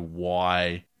don't know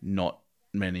why not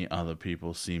many other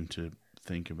people seem to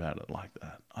think about it like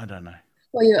that. I don't know.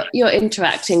 Well, you're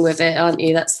interacting with it, aren't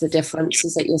you? That's the difference,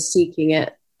 is that you're seeking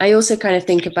it. I also kind of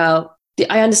think about,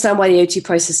 I understand why the OT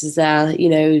process is there.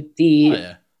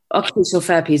 Occupational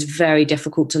therapy is very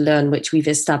difficult to learn, which we've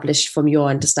established from your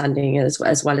understanding as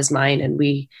well as mine. And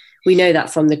we know that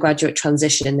from the graduate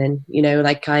transition. And,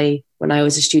 when I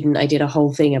was a student, I did a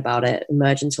whole thing about it,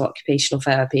 emerge into occupational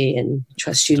therapy and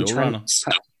student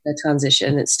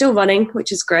transition. It's still running,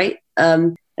 which is great.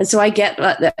 And so I get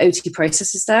that the OT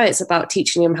process is there. It's about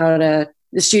teaching them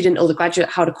the student or the graduate,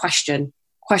 how to question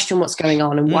what's going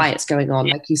on and why it's going on.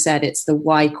 Like you said, it's the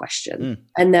why question.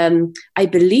 And I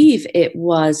believe it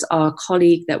was our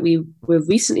colleague that we were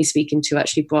recently speaking to,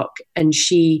 actually, Brock, and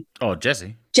she... Oh,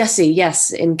 Jessie,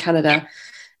 yes, in Canada.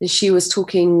 And she was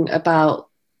talking about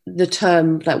the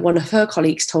term, like, one of her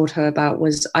colleagues told her about,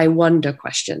 was I wonder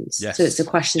questions. Yes. So it's the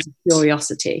questions of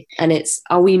curiosity. And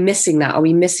are we missing that? Are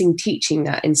we missing teaching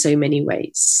that in so many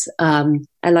ways? And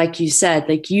like you said,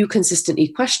 like, you consistently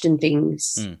question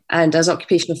things. And as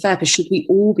occupational therapists, should we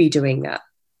all be doing that?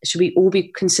 Should we all be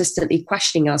consistently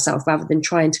questioning ourselves rather than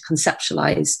trying to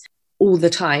conceptualize all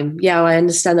the time? Yeah, I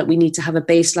understand that we need to have a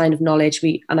baseline of knowledge.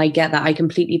 And I get that. I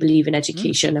completely believe in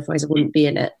education, otherwise I wouldn't be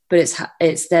in it. But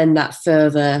it's then that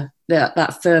further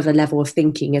level of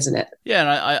thinking, isn't it? Yeah,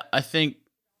 and I think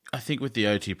with the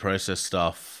OT process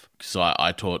stuff, because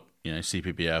I taught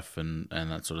CPPF and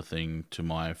that sort of thing to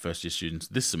my first year students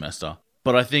this semester.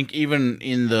 But I think even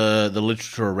in the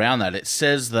literature around that, it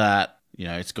says that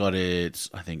it's got I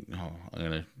think I'm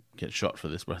gonna get shot for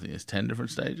this, but I think there's 10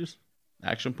 different stages.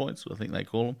 Action points, I think they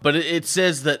call them. But it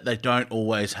says that they don't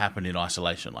always happen in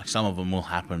isolation. Like, some of them will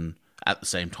happen at the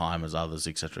same time as others,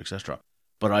 etc., etc.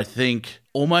 But I think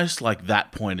almost like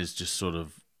that point is just sort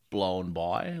of blown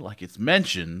by. Like, it's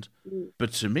mentioned,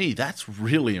 but to me, that's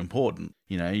really important.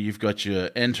 You've got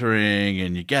your entering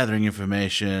and your gathering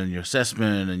information, your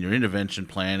assessment and your intervention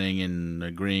planning and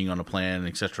agreeing on a plan,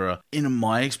 etc. In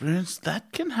my experience,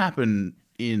 that can happen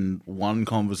in one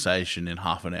conversation in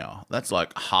half an hour. That's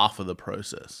like half of the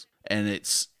process. And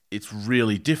it's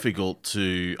really difficult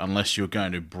to, unless you're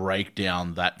going to break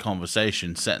down that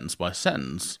conversation sentence by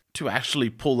sentence, to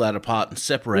actually pull that apart and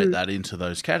separate that into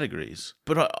those categories.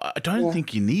 But I don't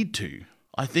think you need to.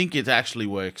 I think it actually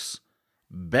works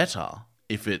better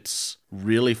if it's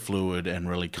really fluid and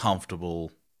really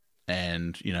comfortable,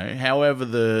 and,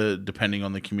 however depending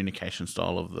on the communication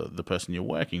style of the person you're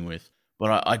working with.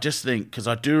 But I just think, because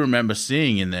I do remember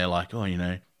seeing in there, like,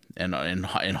 and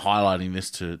highlighting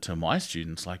this to my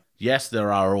students, like, yes,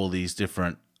 there are all these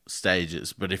different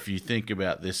stages, but if you think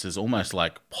about this as almost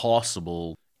like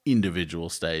possible individual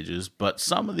stages, but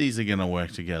some of these are going to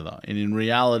work together. And in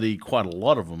reality, quite a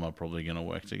lot of them are probably going to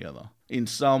work together. In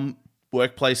some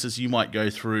workplaces, you might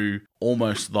go through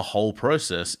almost the whole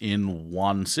process in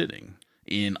one sitting.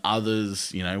 In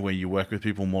others, where you work with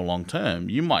people more long term,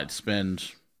 you might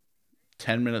spend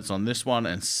 10 minutes on this one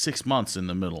and 6 months in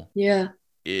the middle. Yeah.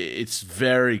 It's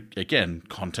very, again,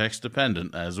 context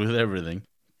dependent, as with everything.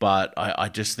 But I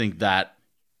just think that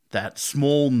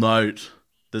small note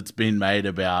that's been made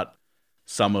about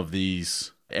some of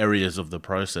these areas of the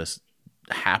process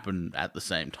happen at the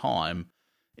same time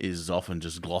is often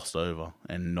just glossed over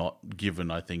and not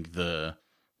given, I think, the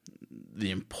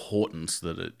importance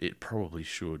that it probably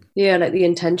should. Yeah, like the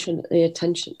attention.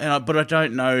 But I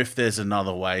don't know if there's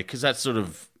another way, because that sort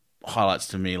of highlights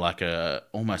to me like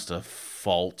almost a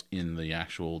fault in the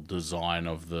actual design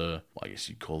of I guess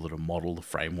you'd call it a model, the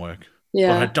framework.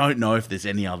 Yeah. But I don't know if there's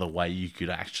any other way you could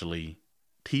actually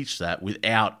teach that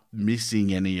without missing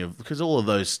because all of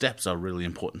those steps are really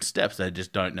important steps. They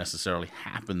just don't necessarily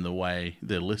happen the way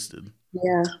they're listed.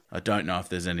 Yeah. I don't know if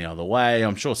there's any other way.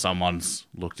 I'm sure someone's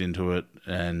looked into it,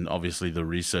 and obviously the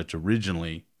research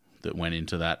originally that went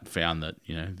into that found that,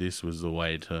 this was the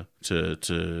way to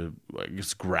I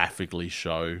guess graphically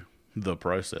show the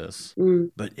process.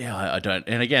 But yeah, I don't,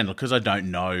 and again, because I don't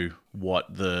know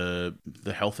what the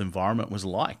health environment was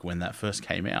like when that first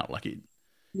came out. Like it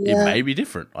may be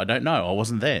different. I don't know. I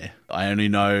wasn't there. I only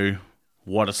know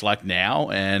what it's like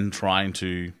now and trying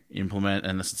to implement,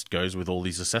 and this goes with all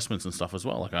these assessments and stuff as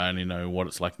well. Like I only know what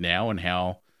it's like now and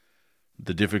how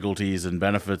the difficulties and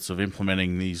benefits of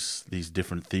implementing these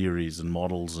different theories and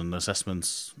models and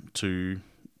assessments to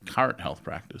current health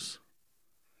practice.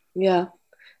 Yeah.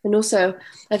 And also,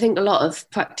 I think a lot of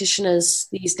practitioners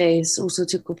these days also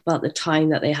talk about the time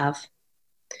that they have.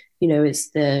 It's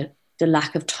the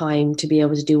lack of time to be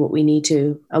able to do what we need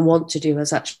to and want to do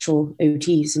as actual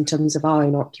OTs in terms of our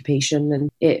own occupation.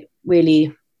 And it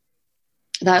really,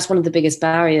 that's one of the biggest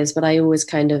barriers. But I always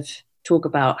kind of talk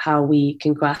about how we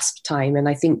can grasp time. And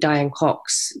I think Diane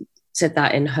Cox said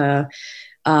that in her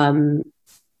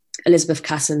Elizabeth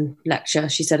Casson lecture.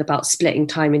 She said about splitting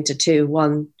time into two: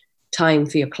 one, time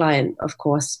for your client, of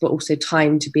course, but also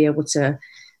time to be able to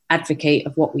advocate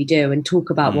of what we do and talk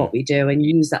about what we do and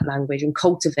use that language and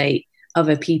cultivate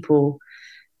other people.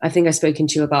 I think I've spoken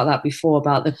to you about that before,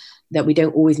 about that we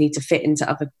don't always need to fit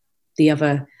into the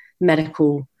other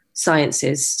medical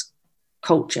sciences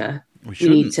culture. We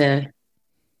need to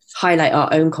highlight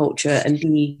our own culture and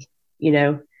be,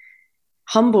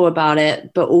 humble about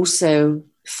it, but also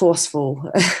forceful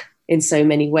in so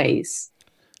many ways.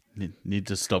 Need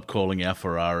to stop calling our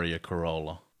Ferrari a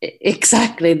Corolla.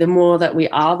 Exactly. The more that we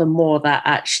are, the more that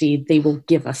actually they will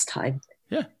give us time.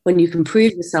 Yeah. When you can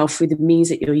prove yourself through the means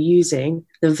that you're using,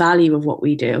 the value of what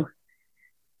we do,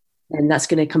 and that's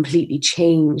going to completely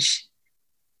change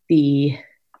the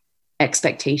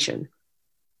expectation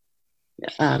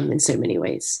in so many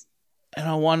ways. And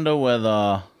I wonder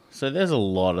whether, so there's a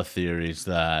lot of theories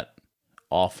that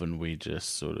often we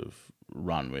just sort of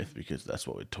run with because that's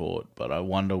what we're taught. But I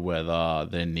wonder whether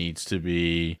there needs to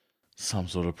be some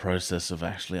sort of process of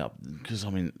actually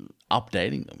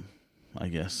updating them, I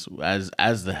guess,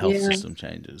 as the health system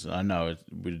changes. I know it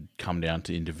would come down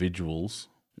to individuals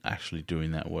actually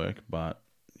doing that work, but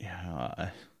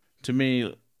to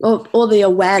me, or the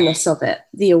awareness of it,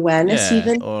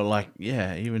 even, or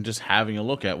even just having a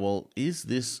look at, well, is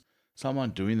this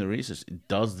someone doing the research?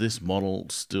 Is this model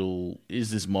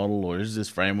or is this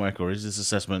framework or is this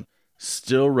assessment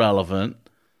still relevant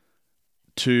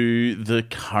to the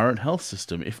current health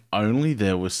system? If only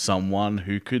there was someone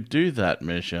who could do that,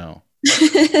 Michelle.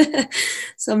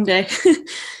 Someday.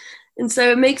 And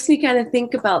so it makes me kind of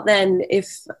think about then,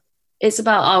 if it's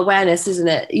about our awareness, isn't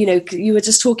it? You were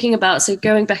just talking about, so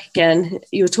going back again,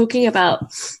 you were talking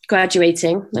about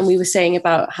graduating, and we were saying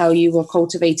about how you were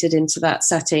cultivated into that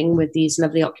setting with these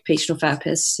lovely occupational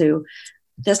therapists who,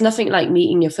 there's nothing like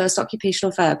meeting your first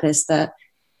occupational therapist that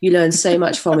you learn so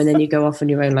much from, and then you go off on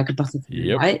your own like a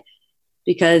butterfly, right?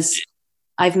 Because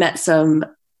I've met some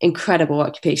incredible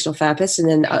occupational therapists and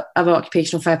then other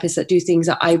occupational therapists that do things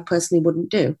that I personally wouldn't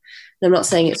do. And I'm not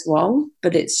saying it's wrong,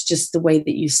 but it's just the way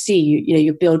that you see,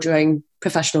 you build your own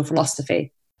professional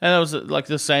philosophy. And that was like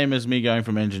the same as me going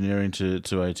from engineering to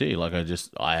OT. Like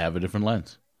I have a different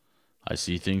lens. I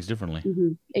see things differently.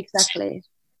 Mm-hmm. Exactly.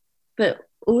 But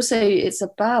also it's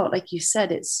about, like you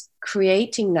said, it's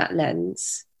creating that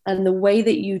lens and the way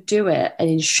that you do it and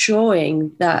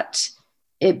ensuring that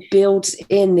it builds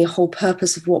in the whole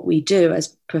purpose of what we do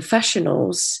as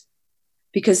professionals.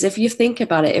 Because if you think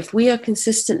about it, if we are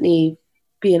consistently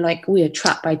being like, we are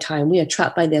trapped by time, we are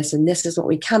trapped by this, and this is what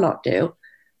we cannot do.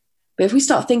 But if we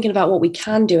start thinking about what we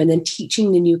can do and then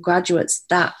teaching the new graduates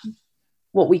that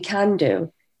what we can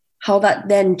do, how that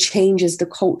then changes the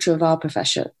culture of our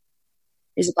profession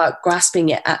is about grasping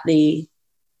it at the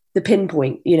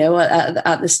pinpoint,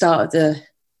 at the start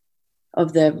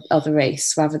of the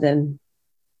race, rather than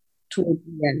towards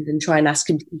the end and try and ask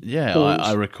him. Yeah,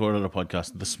 I recorded a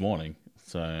podcast this morning.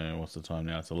 So what's the time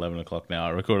now? It's 11 o'clock now. I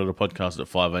recorded a podcast at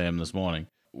 5 a.m. this morning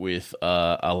with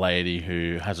a lady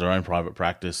who has her own private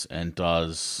practice and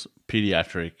does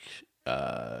pediatric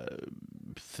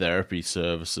therapy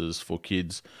services for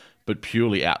kids, but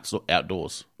purely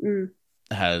outdoors.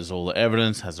 Has all the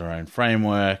evidence, has her own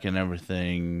framework and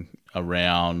everything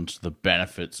around the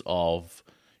benefits of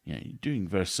doing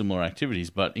very similar activities,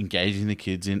 but engaging the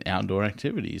kids in outdoor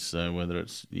activities. So whether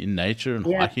it's in nature and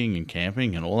hiking and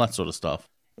camping and all that sort of stuff.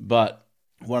 But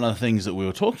one of the things that we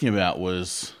were talking about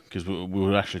was, because we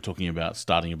were actually talking about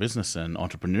starting a business and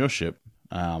entrepreneurship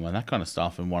and that kind of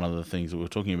stuff. And one of the things that we were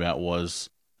talking about was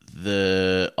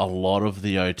a lot of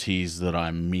the OTs that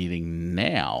I'm meeting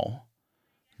now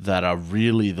that are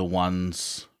really the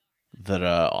ones that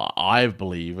are, I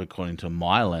believe, according to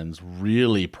my lens,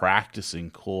 really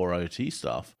practicing core OT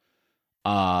stuff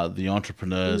are the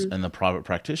entrepreneurs Mm. and the private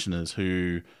practitioners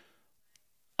who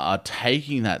are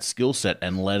taking that skill set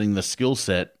and letting the skill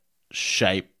set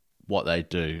shape what they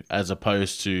do, as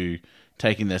opposed to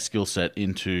taking their skill set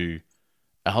into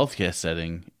a healthcare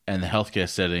setting and the healthcare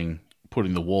setting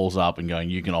putting the walls up and going,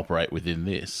 you can operate within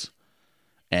this.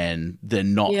 And they're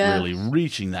not Yeah. really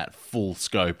reaching that full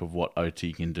scope of what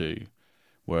OT can do.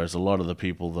 Whereas a lot of the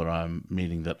people that I'm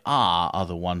meeting that are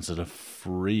the ones that are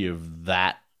free of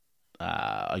that,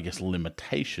 I guess,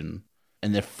 limitation.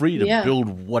 And they're free to Yeah.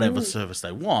 build whatever Mm. service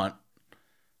they want.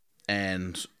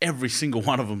 And every single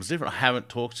one of them is different. I haven't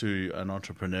talked to an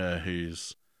entrepreneur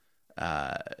whose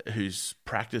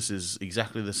practice is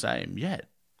exactly the same yet.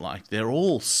 Like, they're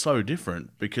all so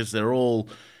different because they're all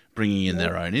bringing in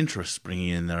their own interests, bringing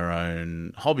in their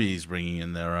own hobbies, bringing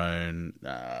in their own,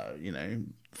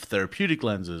 therapeutic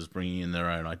lenses, bringing in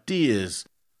their own ideas,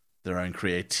 their own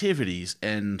creativities,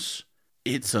 and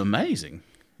it's amazing.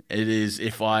 It is.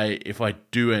 If I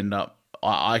do end up,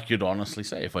 I could honestly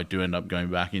say, if I do end up going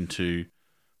back into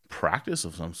practice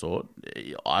of some sort,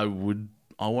 I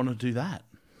want to do that.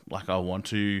 Like, I want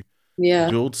to Yeah.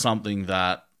 build something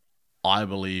that I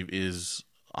believe is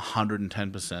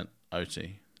 110%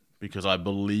 OT, because I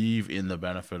believe in the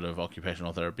benefit of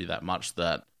occupational therapy that much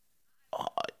that uh,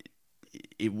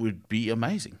 it would be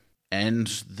amazing. And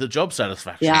the job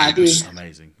satisfaction Yeah. would be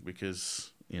amazing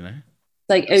because,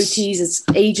 Like OTs as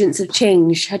agents of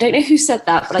change. I don't know who said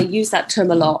that, but I use that term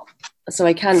a lot. So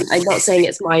I'm not saying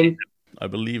it's mine. I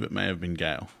believe it may have been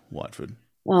Gail Whiteford.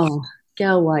 Oh,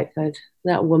 Gail Whiteford,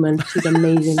 that woman, she's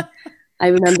amazing. I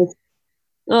remember,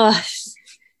 oh,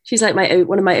 she's like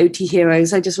one of my OT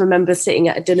heroes. I just remember sitting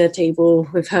at a dinner table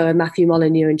with her and Matthew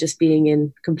Molyneux and just being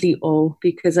in complete awe,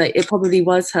 because it probably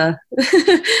was her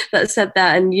that said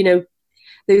that. And,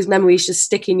 those memories just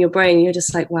stick in your brain. You're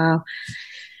just like, wow.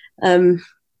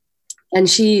 And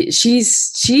she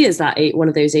is that one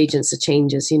of those agents of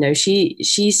changes.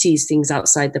 She sees things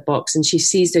outside the box, and she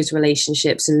sees those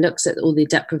relationships and looks at all the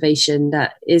deprivation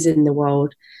that is in the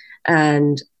world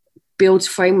and builds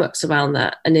frameworks around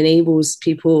that and enables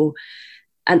people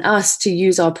and us to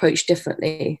use our approach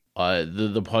differently.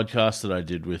 The podcast that I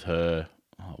did with her,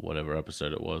 whatever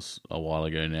episode it was, a while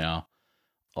ago now,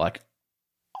 like,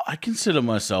 I consider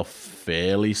myself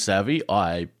fairly savvy.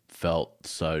 I felt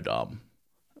so dumb.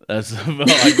 Just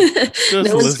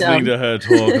listening to her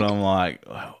talk, and I'm like,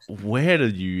 where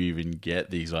did you even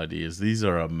get these ideas? These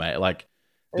are amazing. Like,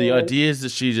 the ideas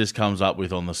that she just comes up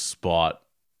with on the spot,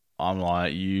 I'm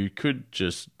like, you could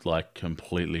just, like,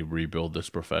 completely rebuild this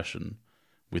profession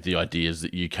with the ideas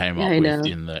that you came up with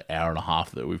in the hour and a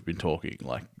half that we've been talking.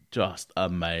 Like, just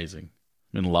amazing.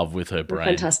 I'm in love with her brain.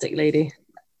 Fantastic lady.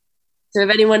 So if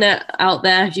anyone out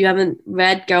there, if you haven't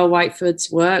read Gail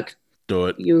Whiteford's work, do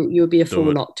it. You'll be a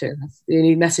fool not to. That's the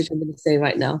only message I'm going to say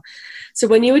right now. So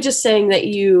when you were just saying that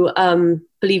you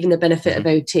believe in the benefit of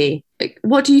OT,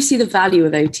 what do you see the value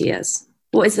of OT as?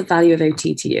 What is the value of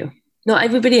OT to you? Not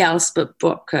everybody else, but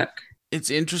Brock Cook. It's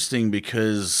interesting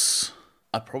because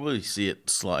I probably see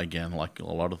it again, like a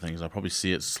lot of things, I probably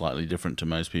see it slightly different to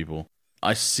most people.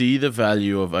 I see the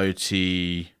value of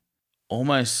OT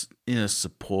almost in a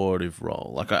supportive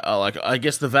role. I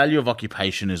guess the value of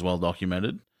occupation is well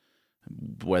documented.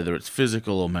 Whether it's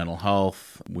physical or mental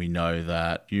health, we know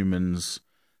that humans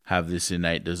have this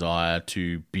innate desire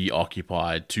to be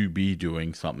occupied, to be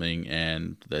doing something,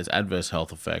 and there's adverse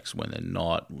health effects when they're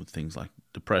not, with things like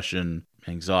depression,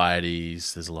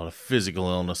 anxieties. There's a lot of physical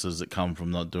illnesses that come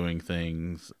from not doing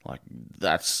things.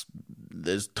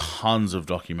 There's tons of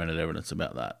documented evidence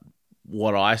about that.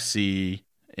 What I see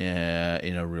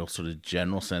in a real sort of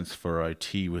general sense for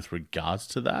OT with regards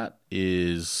to that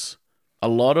is a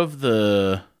lot of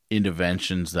the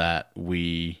interventions that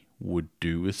we would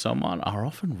do with someone are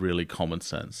often really common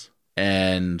sense.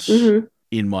 And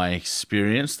in my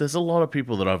experience, there's a lot of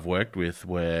people that I've worked with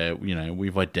where,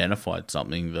 we've identified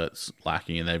something that's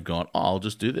lacking and they've gone, oh, I'll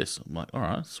just do this. I'm like, all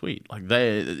right, sweet. Like,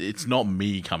 it's not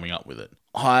me coming up with it.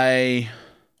 I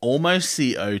almost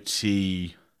see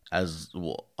OT as,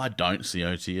 well, I don't see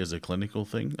OT as a clinical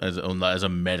thing, as a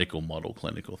medical model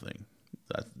clinical thing.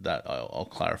 That I'll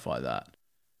clarify that.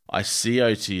 I see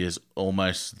OT as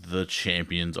almost the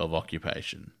champions of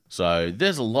occupation. So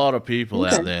there's a lot of people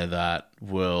out there that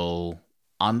will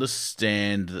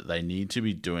understand that they need to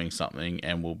be doing something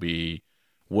and will be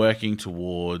working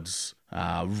towards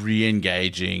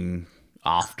re-engaging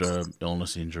after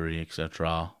illness, injury,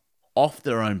 etc. off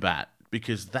their own bat,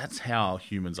 because that's how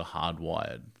humans are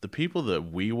hardwired. The people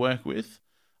that we work with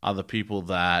are the people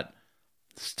that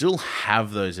still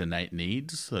have those innate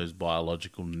needs, those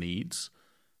biological needs,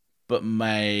 but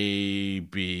may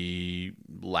be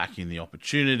lacking the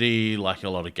opportunity, like a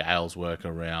lot of Gail's work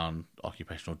around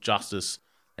occupational justice.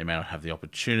 They may not have the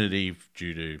opportunity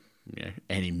due to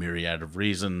any myriad of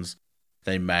reasons.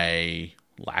 They may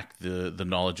lack the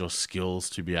knowledge or skills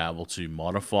to be able to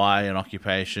modify an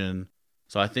occupation.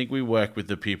 So I think we work with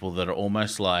the people that are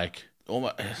almost, I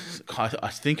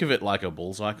think of it like a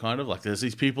bullseye kind of. Like there's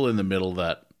these people in the middle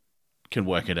that can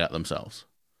work it out themselves.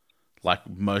 Like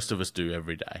most of us do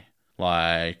every day.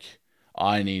 Like,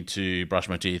 I need to brush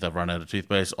my teeth. I've run out of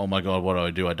toothpaste. Oh my God,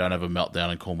 what do? I don't have a meltdown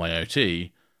and call my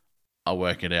OT. I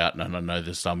work it out, and I know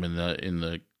there's some in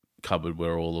the cupboard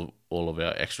where all of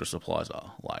our extra supplies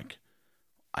are. Like,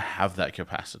 I have that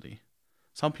capacity.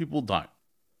 Some people don't.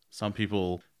 Some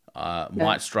people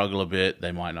might struggle a bit.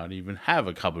 They might not even have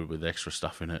a cupboard with extra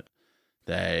stuff in it.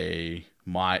 They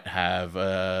might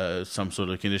have some sort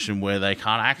of condition where they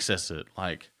can't access it.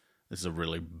 Like, this is a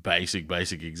really basic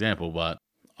example, but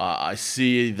I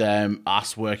see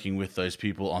us working with those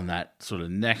people on that sort of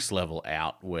next level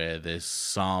out where there's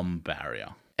some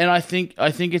barrier. And I think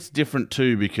it's different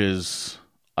too, because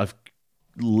I've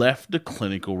left a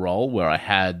clinical role where I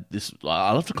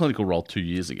left a clinical role 2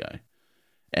 years ago,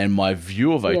 and my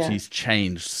view of OT's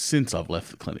changed since I've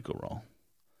left the clinical role.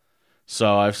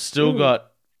 So I've still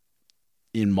got,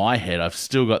 in my head, I've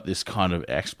still got this kind of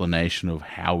explanation of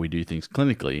how we do things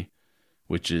clinically,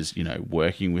 which is,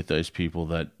 working with those people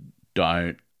that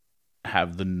don't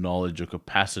have the knowledge or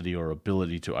capacity or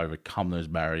ability to overcome those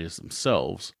barriers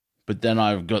themselves. But then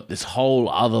I've got this whole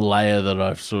other layer that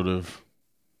I've sort of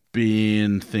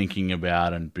been thinking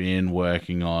about and been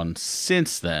working on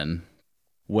since then,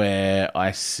 where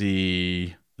I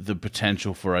see the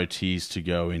potential for OTs to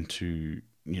go into,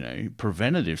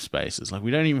 preventative spaces. Like,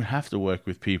 we don't even have to work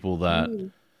with people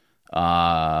that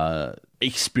are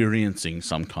experiencing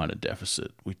some kind of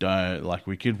deficit. We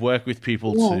could work with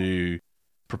people to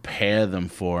prepare them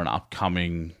for an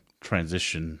upcoming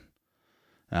transition,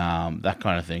 that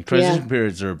kind of thing. Transition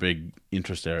periods are a big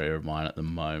interest area of mine at the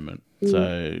moment.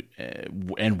 So,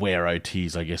 and where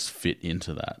OTs, I guess, fit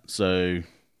into that. So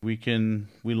we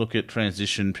look at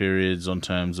transition periods on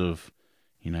terms of,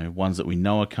 ones that we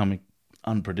know are coming,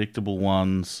 unpredictable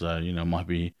ones. So, it might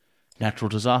be natural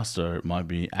disaster, it might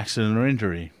be accident or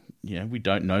injury. We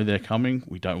don't know they're coming.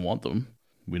 We don't want them.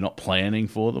 We're not planning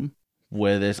for them.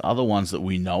 Where there's other ones that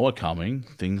we know are coming,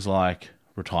 things like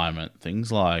retirement,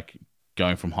 things like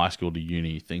going from high school to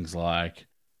uni, things like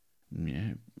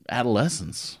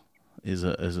adolescence is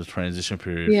a transition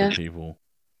period for people.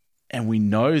 And we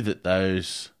know that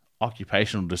those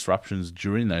occupational disruptions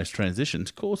during those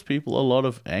transitions cause people a lot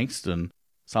of angst, and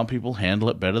some people handle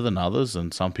it better than others,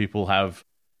 and some people have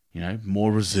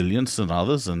more resilience than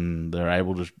others, and they're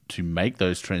able to make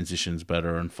those transitions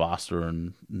better and faster,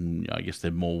 and I guess they're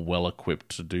more well-equipped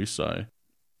to do so.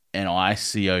 And I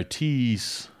see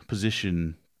OT's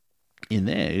position in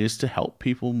there is to help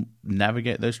people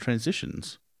navigate those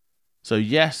transitions. So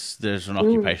yes, there's an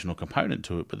occupational component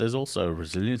to it, but there's also a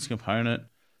resilience component.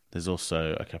 There's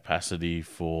also a capacity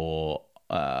for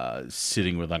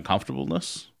sitting with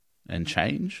uncomfortableness and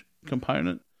change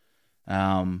component.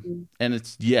 And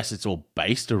it's all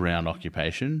based around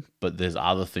occupation, but there's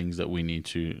other things that we need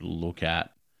to look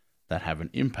at that have an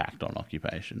impact on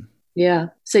occupation. Yeah.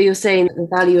 So you're saying that the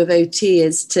value of OT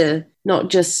is to not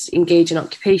just engage in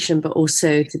occupation, but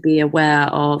also to be aware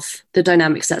of the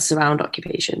dynamics that surround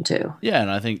occupation too. Yeah, and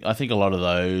I think a lot of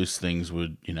those things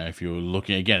would, if you're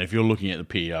looking at the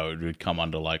PO, it would come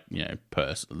under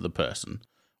the person.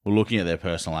 We're looking at their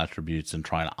personal attributes and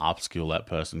trying to upskill that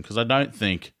person, because I don't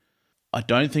think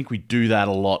we do that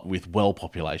a lot with well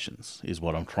populations, is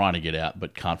what I'm trying to get at,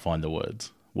 but can't find the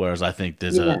words. Whereas I think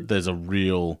there's a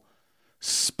real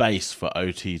space for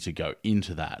OT to go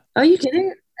into that. Are you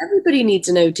kidding? Everybody needs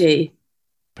an OT.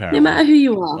 Apparently. No matter who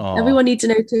you are. Everyone needs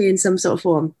an OT in some sort of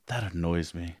form. That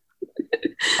annoys me.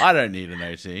 I don't need an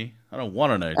OT. I don't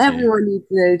want an OT. Everyone needs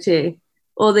an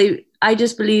OT. I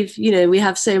just believe, we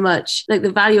have so much,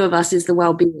 the value of us is the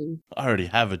well-being. I already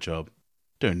have a job.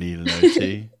 Don't need an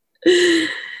OT.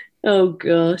 Oh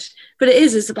gosh. But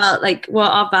it's about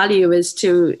what our value is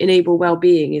to enable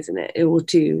well-being, isn't it? Or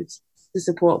to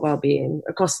support well-being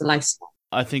across the lifestyle.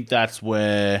 I think that's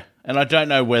where, and I don't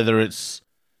know whether it's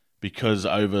because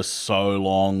over so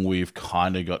long we've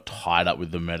kind of got tied up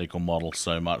with the medical model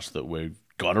so much that we've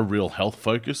got a real health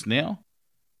focus now.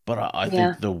 But I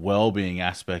think the well-being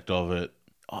aspect of it,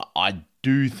 I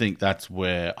do think that's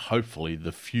where hopefully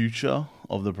the future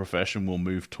of the profession will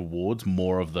move towards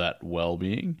more of that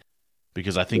well-being.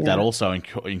 because I think that also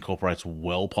incorporates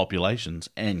well populations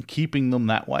and keeping them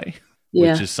that way,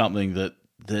 which is something that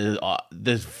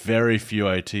there's very few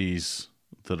OTs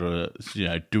that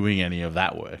are doing any of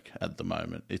that work at the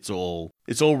moment. It's all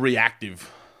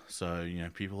reactive. So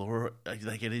people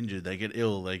they get injured, they get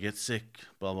ill, they get sick,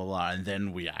 blah blah blah, and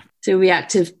then we act. So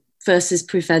reactive versus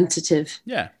preventative.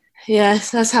 Yeah.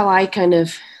 Yes, that's how I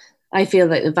I feel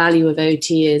like the value of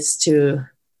OT is to,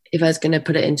 if I was going to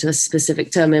put it into a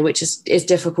specific term, which is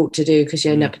difficult to do because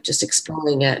you end up just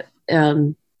exploring it,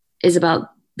 is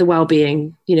about the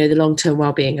well-being, the long-term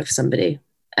well-being of somebody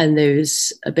and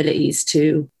those abilities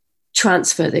to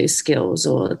transfer those skills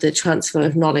or the transfer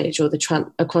of knowledge or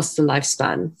across the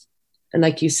lifespan. And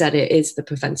like you said, it is the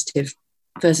preventative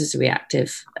versus the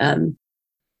reactive,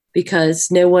 because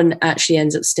no one actually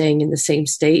ends up staying in the same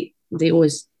state. They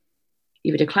always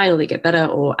either decline or they get better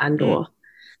or. And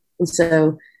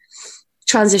so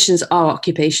transitions are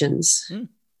occupations.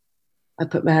 I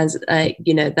put my hands,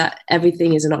 that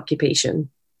everything is an occupation,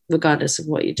 regardless of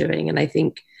what you're doing. And I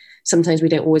think sometimes we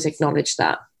don't always acknowledge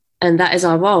that. And that is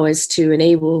our role, is to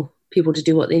enable people to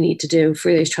do what they need to do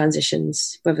through those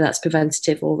transitions, whether that's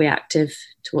preventative or reactive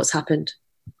to what's happened.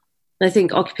 And I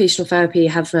think occupational therapy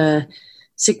have a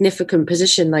significant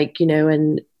position,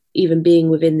 and even being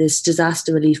within this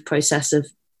disaster relief process of,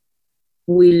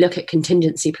 we look at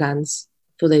contingency plans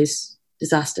for those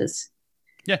disasters.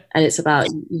 Yeah. And it's about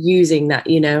using that,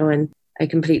 and I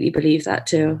completely believe that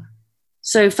too.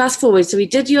 So fast forward. So we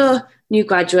did your new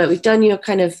graduate. We've done your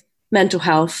kind of mental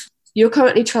health. You're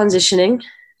currently transitioning.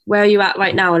 Where are you at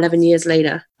right now, 11 years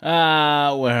later? Where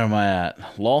am I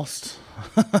at? Lost?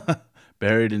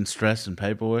 Buried in stress and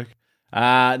paperwork? No,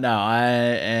 I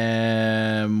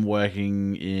am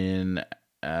working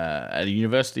at a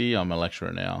university. I'm a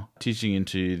lecturer now, teaching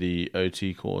into the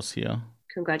OT course here.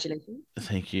 Congratulations.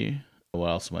 Thank you. What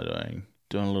else am I doing?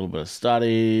 Doing a little bit of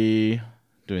study,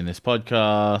 doing this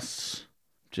podcast,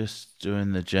 just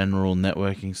doing the general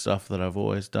networking stuff that I've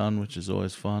always done, which is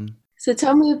always fun. So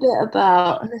tell me a bit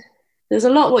about, there's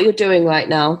a lot what you're doing right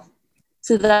now.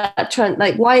 So that trend,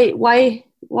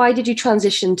 why did you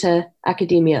transition to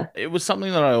academia? It was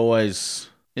something that I always,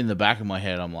 in the back of my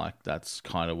head, I'm like, that's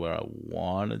kind of where I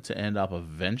wanted to end up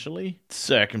eventually.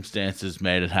 Circumstances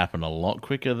made it happen a lot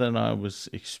quicker than I was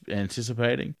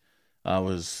anticipating. I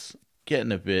was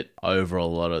getting a bit over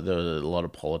there was a lot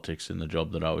of politics in the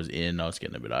job that I was in. I was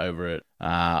getting a bit over it.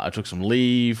 I took some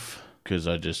leave because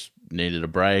I just needed a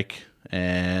break,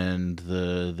 and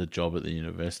the job at the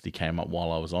university came up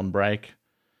while I was on break,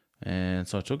 and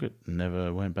so I took it and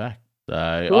never went back.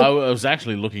 So cool. I was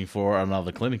actually looking for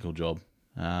another clinical job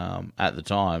at the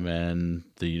time, and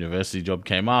the university job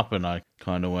came up, and I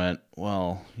kind of went,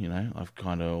 well, I've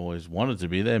kind of always wanted to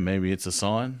be there. Maybe it's a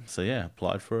sign. So yeah,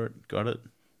 applied for it, got it,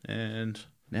 and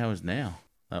now is now.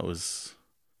 That was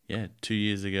 2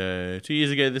 years ago. 2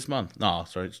 years ago this month. No,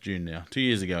 sorry, it's June now. 2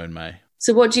 years ago in May.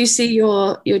 So what do you see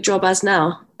your job as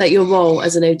now? Like your role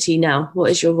as an OT now? What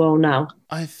is your role now?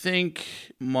 I think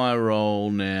my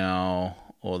role now,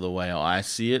 or the way I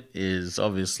see it, is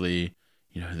obviously,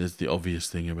 there's the obvious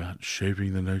thing about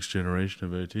shaping the next generation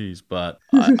of OTs, but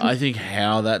I think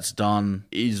how that's done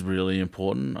is really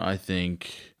important. I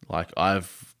think,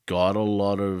 I've got a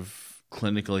lot of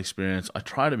clinical experience. I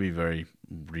try to be very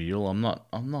real. I'm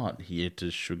not here to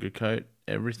sugarcoat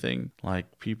everything.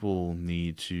 People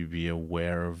need to be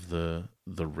aware of the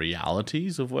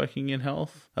realities of working in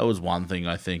health. That was one thing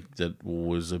I think that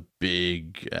was a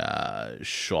big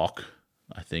shock,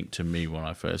 I think, to me when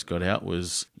I first got out,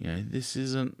 was, this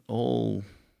isn't all,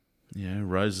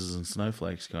 roses and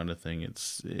snowflakes kind of thing.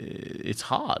 It's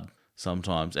hard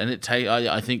sometimes. And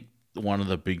I think one of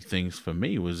the big things for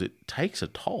me was it takes a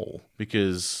toll,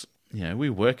 because we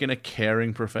work in a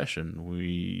caring profession.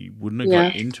 We wouldn't have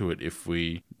got into it if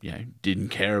we, didn't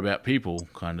care about people,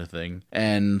 kind of thing.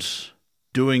 And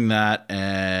doing that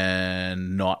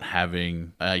and not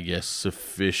having, I guess,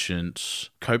 sufficient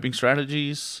coping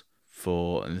strategies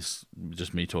and this is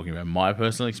just me talking about my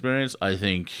personal experience, I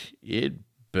think it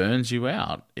burns you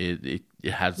out. It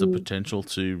has the potential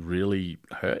to really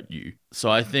hurt you. So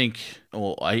I think,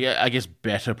 I guess,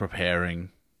 better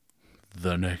preparing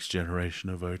the next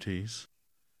generation of OTs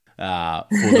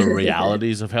for the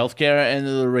realities of healthcare and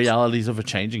the realities of a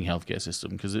changing healthcare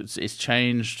system, because it's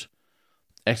changed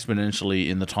exponentially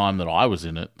in the time that I was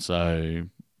in it. So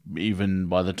even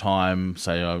by the time,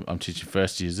 say, I'm teaching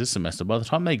first years this semester, by the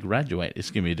time they graduate,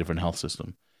 it's going to be a different health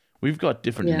system. We've got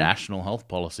different national health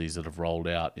policies that have rolled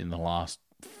out in the last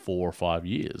 4 or 5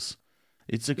 years.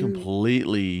 It's a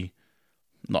completely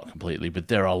not completely, but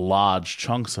there are large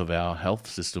chunks of our health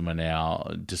system and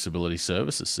our disability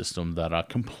services system that are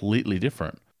completely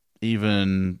different.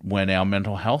 Even when our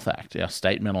mental health act, our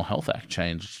state mental health act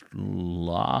changed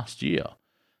last year,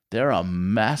 there are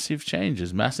massive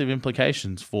changes, massive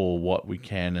implications for what we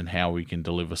can and how we can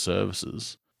deliver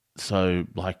services. So,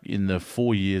 like, in the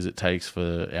 4 years it takes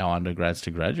for our undergrads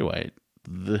to graduate,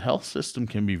 the health system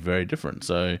can be very different.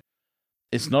 So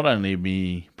it's not only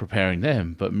me preparing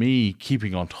them, but me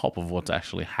keeping on top of what's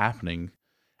actually happening.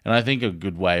 And I think a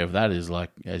good way of that is,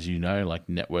 like, as you know, like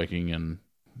networking and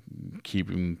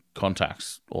keeping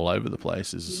contacts all over the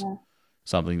place is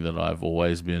something that I've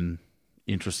always been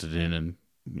interested in and,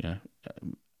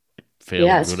 fairly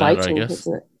it's good at, vital, I guess.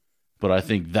 isn't it? But I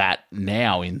think that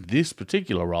now in this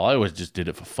particular role, I always just did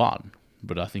it for fun.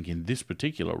 But I think in this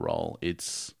particular role, it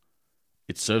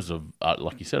serves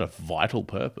like you said, a vital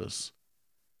purpose.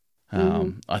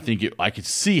 I think I could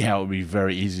see how it would be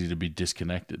very easy to be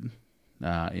disconnected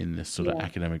in this sort of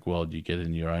academic world. You get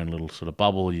in your own little sort of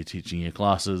bubble. You're teaching your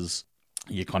classes.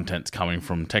 Your content's coming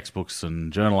from textbooks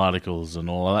and journal articles and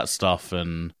all of that stuff.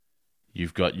 And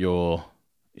you've got your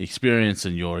experience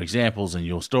and your examples and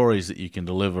your stories that you can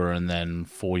deliver. And then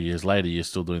 4 years later, you're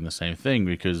still doing the same thing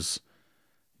because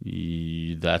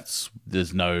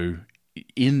there's no,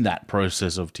 in that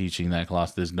process of teaching that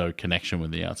class, there's no connection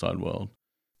with the outside world.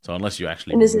 So unless you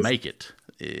actually make it,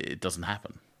 it doesn't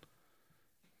happen.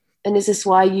 And is this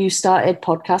why you started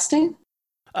podcasting?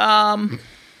 No.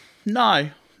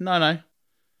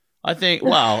 I think,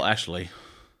 well, actually,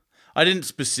 I didn't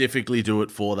specifically do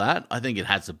it for that. I think it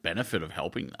has the benefit of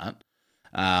helping that.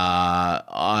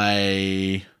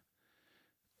 I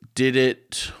did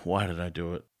it. Why did I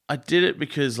do it? I did it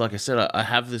because, like I said, I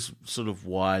have this sort of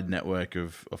wide network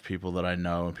of people that I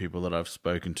know and people that I've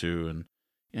spoken to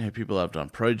and people I've done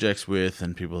projects with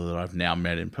and people that I've now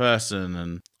met in person.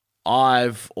 And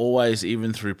I've always,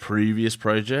 even through previous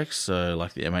projects, so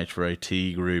like the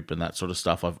MH4AT group and that sort of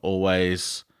stuff, I've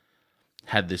always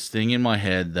had this thing in my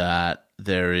head that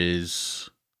there is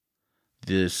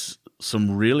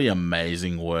some really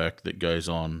amazing work that goes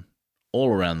on all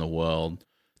around the world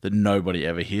that nobody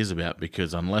ever hears about,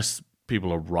 because unless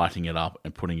people are writing it up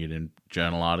and putting it in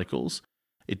journal articles,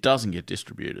 it doesn't get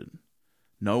distributed.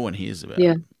 No one hears about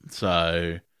it.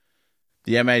 So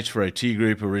the MH4AT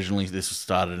group originally, this was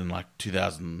started in like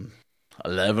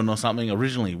 2011 or something,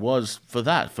 originally was for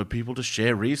that, for people to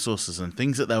share resources and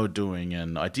things that they were doing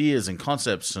and ideas and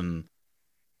concepts and,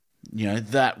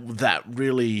 that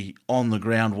really on the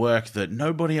ground work that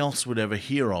nobody else would ever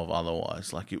hear of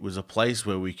otherwise. Like, it was a place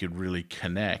where we could really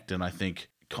connect. And I think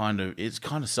it's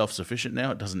kind of self-sufficient now.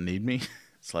 It doesn't need me.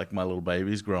 It's like my little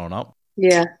baby's growing up.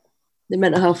 Yeah. The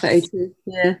mental health at 18.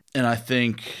 Yeah. And I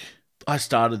think I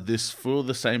started this for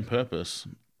the same purpose.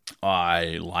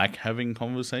 I like having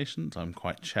conversations. I'm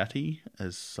quite chatty,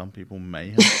 as some people may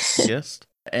have guessed.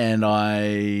 And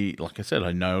like I said,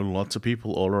 I know lots of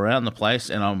people all around the place,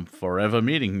 and I'm forever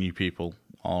meeting new people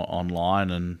online.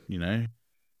 And,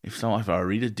 if I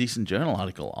read a decent journal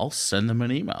article, I'll send them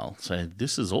an email, say,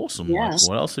 this is awesome. Yeah. Like,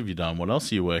 what else have you done? What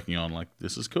else are you working on? Like,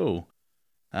 this is cool.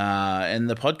 And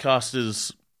the podcast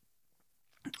is,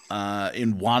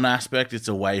 in one aspect, it's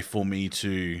a way for me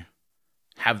to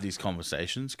have these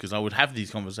conversations, because I would have these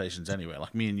conversations anyway.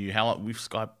 Like me and you, we've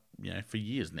Skyped, for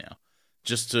years now,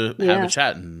 just to have a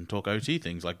chat and talk OT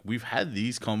things. Like, we've had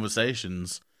these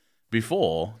conversations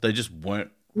before, they just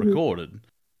weren't recorded.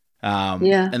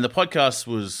 And the podcast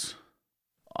was,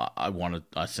 I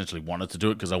essentially wanted to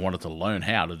do it because I wanted to learn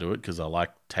how to do it, because I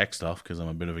like tech stuff, because I'm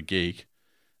a bit of a geek.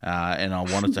 And I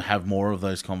wanted to have more of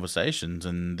those conversations,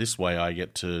 and this way I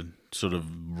get to sort of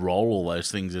roll all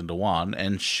those things into one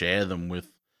and share them with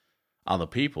other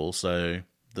people, so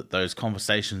that those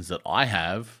conversations that I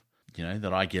have,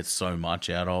 that I get so much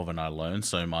out of and I learn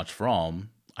so much from,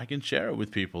 I can share it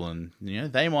with people, and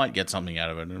they might get something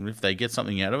out of it. And if they get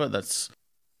something out of it, that's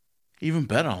even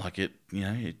better. Like, it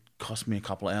cost me a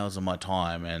couple of hours of my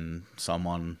time, and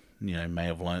someone may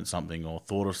have learned something or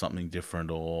thought of something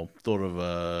different or thought of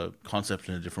a concept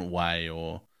in a different way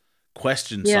or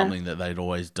questioned something that they'd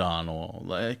always done, or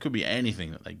it could be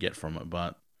anything that they get from it.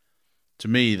 But to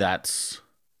me,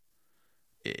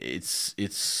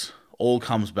 it's all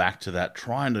comes back to that,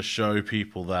 trying to show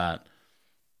people that,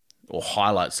 or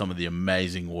highlight some of the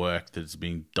amazing work that's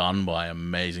being done by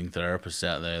amazing therapists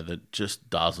out there that just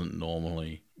doesn't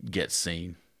normally get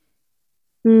seen.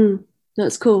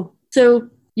 That's cool. So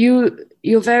you're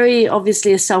very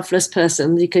obviously a selfless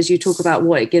person, because you talk about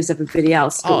what it gives everybody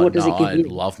else, but what does it give you?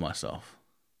 I love myself.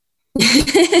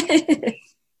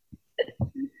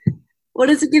 What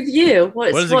does it give you?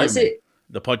 What is it?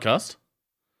 The podcast?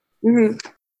 Mm-hmm.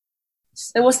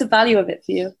 So what's the value of it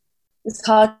for you? It's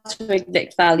hard to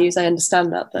predict values. I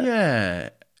understand that, but Yeah,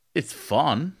 it's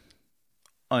fun.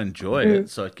 I enjoy it,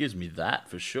 so it gives me that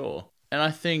for sure. And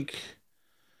I think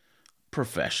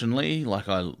professionally, I've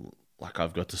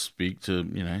got to speak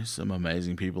to, some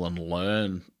amazing people and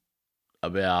learn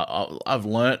about. I've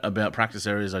learnt about practice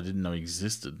areas I didn't know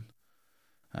existed.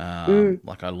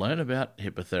 Like I learned about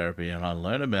hippotherapy, and I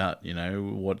learned about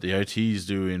what the OTs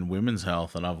do in women's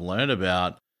health, and I've learned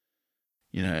about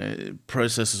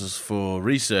processes for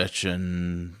research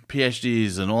and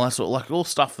PhDs and all that sort, like all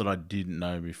stuff that I didn't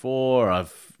know before.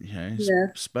 I've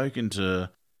spoken to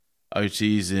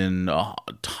OTs in a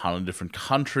ton of different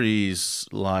countries,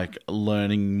 like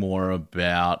learning more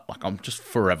about, like I'm just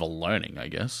forever learning, I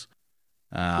guess.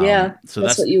 So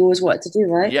that's what you always wanted to do,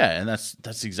 right? yeah, and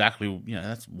that's exactly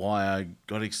that's why I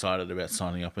got excited about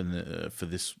signing up for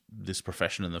this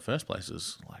profession in the first place.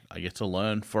 Is like I get to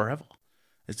learn forever.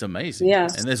 It's amazing,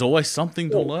 and there's always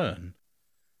something to learn.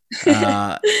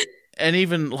 And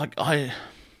even like I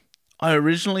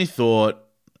originally thought,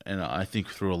 and I think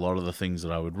through a lot of the things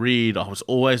that I would read, I was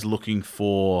always looking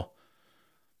for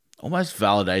almost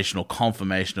validation or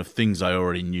confirmation of things I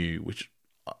already knew, which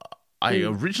I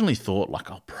originally thought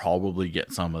like I'll probably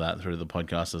get some of that through the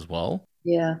podcast as well.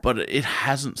 Yeah. But it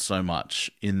hasn't so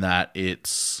much in that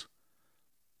it's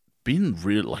been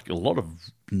real, like a lot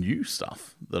of new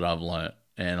stuff that I've learnt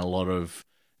and a lot of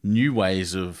new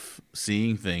ways of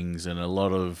seeing things and a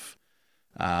lot of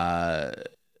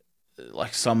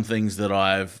like some things that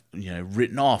I've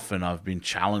written off and I've been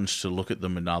challenged to look at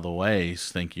them in other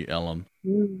ways. Thank you, Ellen.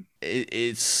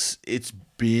 It's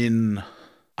been,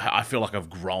 I feel like I've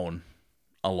grown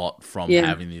a lot from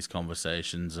having these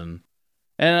conversations and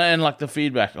like the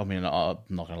feedback. I mean, I'm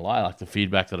not gonna lie, like the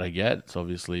feedback that I get, it's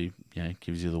obviously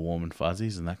gives you the warm and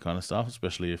fuzzies and that kind of stuff,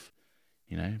 especially if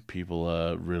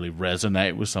people really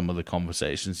resonate with some of the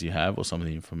conversations you have or some of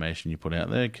the information you put out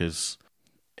there. Because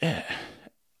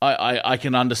I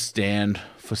can understand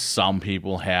for some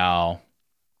people how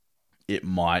it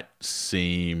might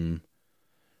seem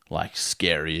like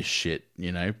scary as shit,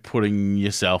 putting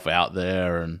yourself out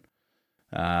there, and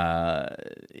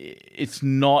it's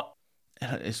not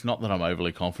that I'm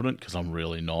overly confident, because I'm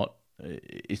really not.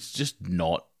 It's just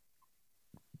not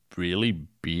really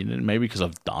been, and maybe because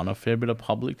I've done a fair bit of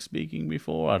public speaking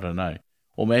before, I don't know.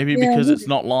 Or maybe because it's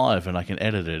not live and I can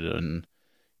edit it and,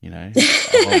 I've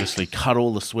obviously cut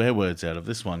all the swear words out of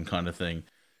this one kind of thing.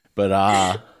 But,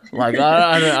 like,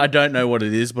 I don't know what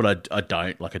it is, but I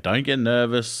don't get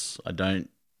nervous.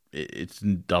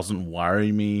 It doesn't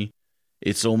worry me.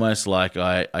 It's almost like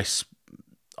I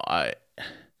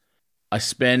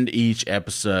spend each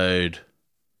episode,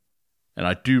 and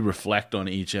I do reflect on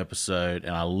each episode,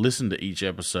 and I listen to each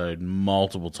episode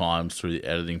multiple times through the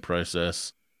editing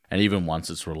process, and even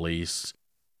once it's released,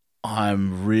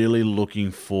 I'm really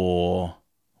looking for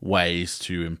ways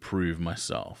to improve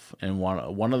myself. And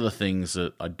one of the things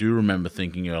that I do remember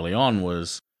thinking early on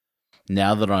was,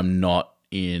 now that I'm not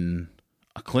in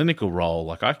a clinical role,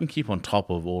 like I can keep on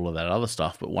top of all of that other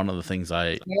stuff, but one of the things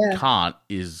I can't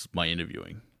is my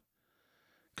interviewing,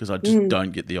 because I just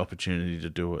don't get the opportunity to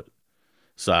do it.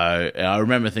 So I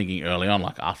remember thinking early on,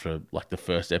 like after like the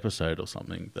first episode or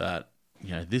something, that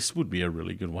this would be a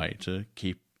really good way to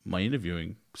keep my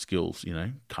interviewing skills,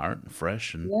 current and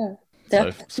fresh. And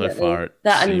so far it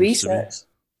that seems and research.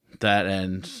 That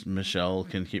and Michelle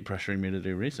can keep pressuring me to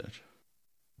do research.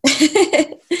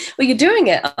 Well, you're doing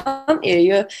it, aren't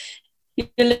you? You're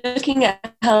looking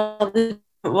at how the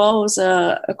roles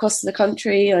are across the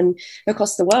country and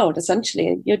across the world.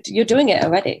 Essentially, you're doing it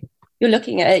already. You're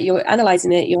looking at it, you're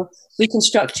analysing it, you're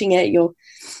reconstructing it, you're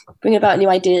bringing about new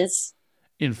ideas.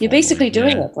 You're basically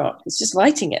doing it, Brock. It's just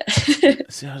writing it.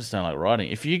 See, I just don't like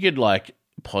writing. If you could like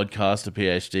podcast a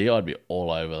PhD, I'd be all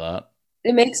over that.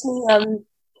 It makes me,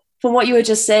 from what you were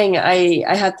just saying,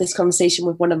 I had this conversation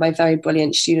with one of my very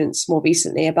brilliant students more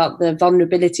recently about the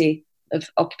vulnerability of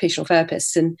occupational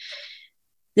therapists. And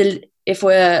if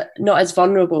we're not as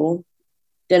vulnerable,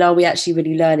 then are we actually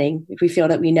really learning if we feel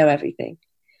that we know everything?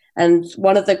 And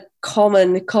one of the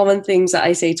common things that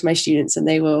I say to my students, and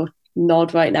they will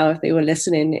nod right now if they were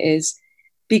listening, is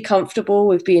be comfortable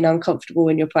with being uncomfortable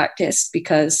in your practice,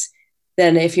 because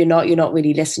then if you're not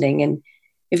really listening. And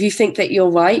if you think that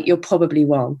you're right, you're probably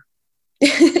wrong.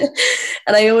 And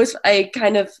I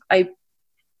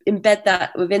embed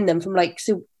that within them from like,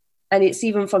 so, and it's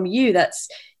even from you, that's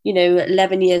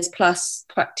 11 years plus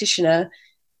practitioner,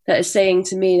 that is saying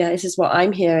to me that this is what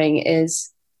I'm hearing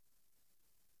is,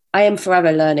 I am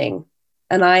forever learning,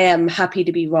 and I am happy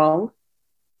to be wrong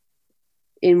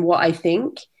in what I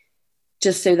think.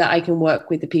 just so that I can work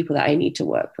with the people that I need to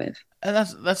work with. And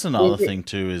that's another thing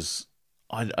too, is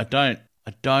I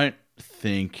don't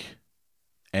think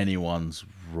anyone's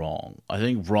wrong. I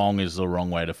think wrong is the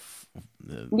wrong way to.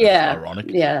 That's ironic.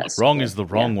 Yeah, Wrong is the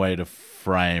wrong way to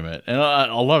frame it, and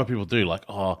a lot of people do. Like,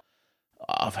 oh,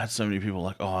 I've had so many people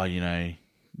like, oh,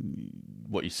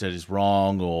 what you said is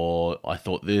wrong, or I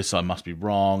thought this, I must be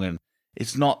wrong, and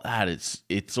it's not that.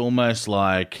 It's almost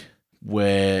like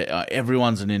where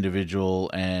everyone's an individual,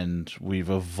 and we've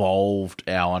evolved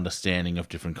our understanding of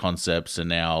different concepts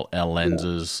and our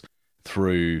lenses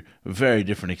through very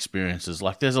different experiences.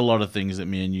 Like, there's a lot of things that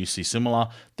me and you see similar.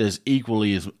 There's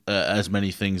equally as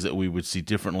many things that we would see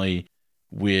differently.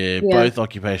 We're both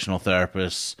occupational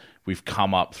therapists. We've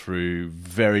come up through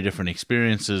very different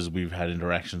experiences. We've had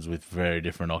interactions with very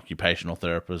different occupational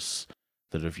therapists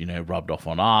that have, rubbed off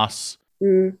on us.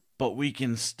 But we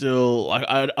can still, like,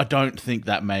 I don't think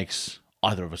that makes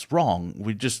either of us wrong.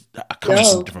 We just are coming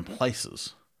from different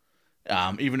places.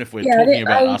 Even if we're talking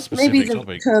about our specific maybe the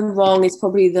topic. term wrong is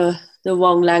probably the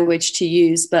wrong language to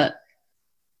use, but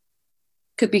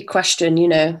could be question,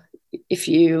 if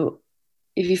you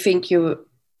think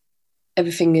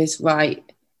everything is right,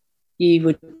 you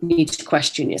would need to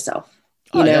question yourself,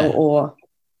 or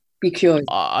be curious.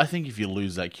 I think if you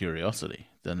lose that curiosity,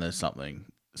 then there's something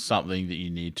that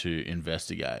you need to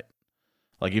investigate.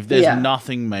 Like, if there's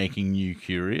nothing making you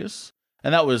curious,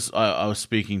 and that was, I was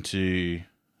speaking to,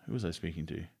 who was I speaking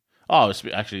to? Oh,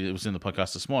 actually, it was in the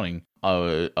podcast this morning.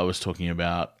 I was talking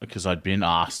about, because I'd been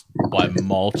asked by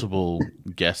multiple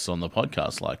guests on the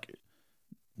podcast, like,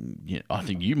 I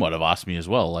think you might have asked me as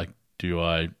well, like, do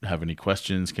I have any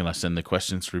questions? Can I send the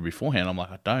questions through beforehand? I'm like,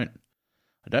 I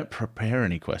don't prepare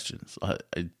any questions. I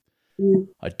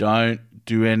don't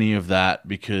do any of that,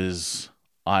 because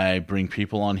I bring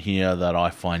people on here that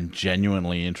I find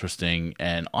genuinely interesting,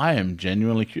 and I am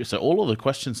genuinely curious. So all of the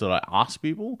questions that I ask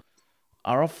people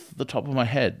are off the top of my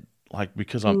head, like,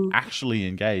 because I'm actually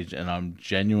engaged and I'm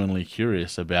genuinely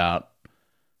curious about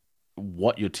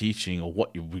what you're teaching, or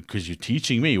because you're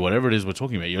teaching me, whatever it is we're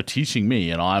talking about, you're teaching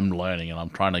me, and I'm learning, and I'm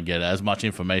trying to get as much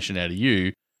information out of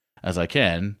you as I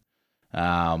can.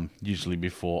 Usually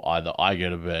before either I go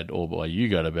to bed or by you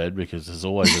go to bed, because there's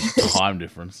always a time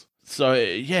difference. So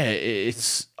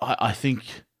I think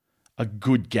a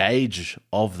good gauge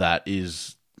of that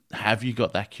is, have you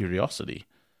got that curiosity?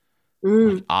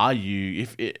 Like, are you,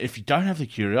 if you don't have the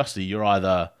curiosity, you're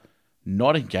either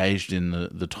not engaged in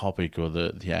the topic or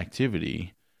the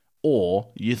activity, or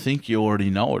you think you already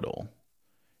know it all.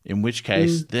 In which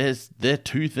case, there are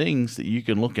two things that you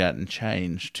can look at and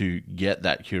change to get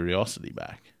that curiosity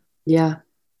back. Yeah.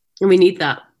 And we need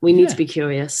that. We need to be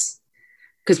curious,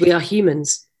 because we are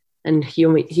humans, and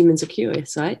humans are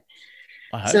curious, right?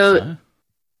 I hope so.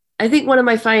 I think one of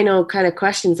my final kind of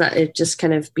questions that have just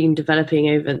kind of been developing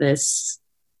over this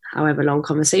however long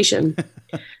conversation.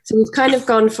 So we've kind of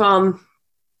gone from,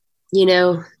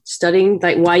 studying,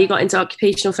 like, why you got into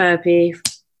occupational therapy.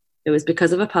 It was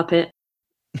because of a puppet.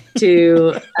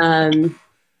 To,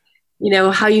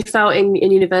 how you felt in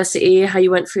university, how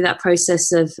you went through that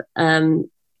process of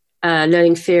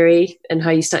learning theory, and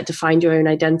how you started to find your own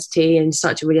identity and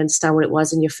start to really understand what it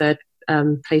was in your third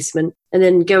placement. And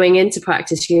then going into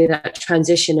practice, that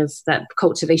transition of that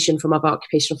cultivation from other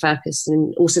occupational therapists,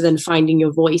 and also then finding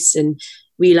your voice and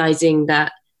realizing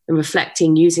that, and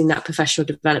reflecting, using that professional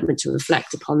development to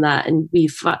reflect upon that and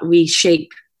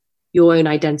reshape your own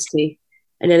identity.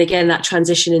 And then again, that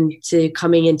transition into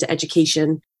coming into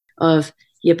education of,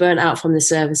 you're burnt out from the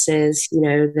services,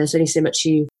 there's only so much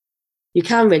you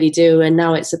can really do. And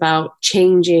now it's about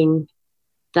changing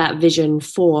that vision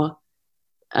for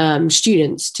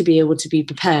students to be able to be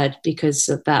prepared because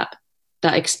of that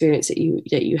experience that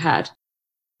you had.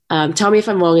 Tell me if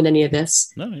I'm wrong in any of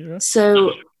this. No, you're right.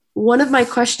 So one of my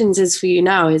questions is for you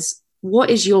now is, what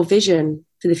is your vision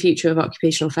for the future of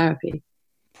occupational therapy?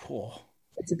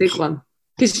 It's a big one.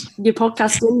 Because you're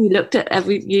podcasting, you looked at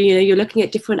you're looking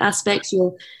at different aspects,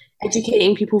 you're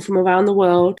educating people from around the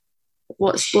world.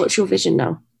 What's your vision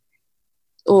now?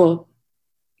 Or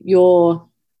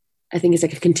I think it's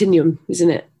like a continuum, isn't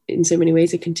it? In so many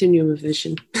ways, a continuum of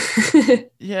vision.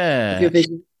 Yeah. Of your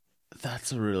vision.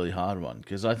 That's a really hard one,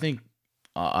 because I think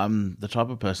I'm the type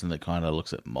of person that kind of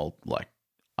looks at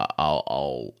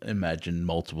I'll imagine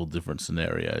multiple different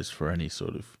scenarios for any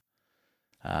sort of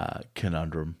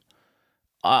conundrum.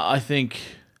 I think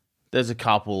there's a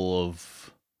couple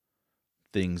of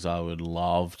things I would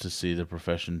love to see the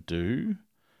profession do.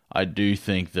 I do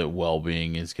think that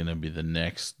well-being is going to be the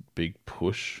next big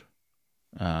push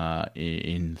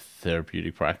in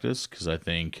therapeutic practice, because I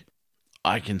think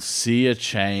I can see a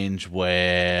change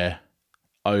where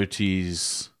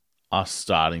OTs are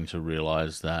starting to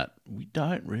realize that we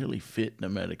don't really fit in a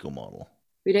medical model.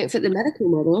 We don't fit the medical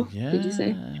model, did you say?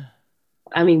 Yeah.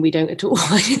 I mean, we don't at all.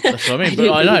 That's what I mean. But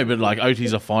I know, but like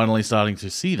OTs are finally starting to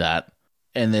see that.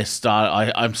 And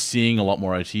I'm seeing a lot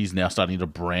more OTs now starting to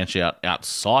branch out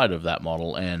outside of that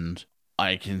model. And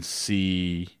I can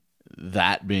see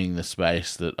that being the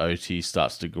space that OT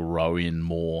starts to grow in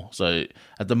more. So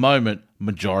at the moment,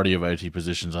 majority of OT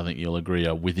positions, I think you'll agree,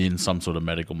 are within some sort of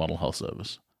medical model health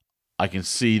service. I can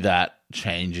see that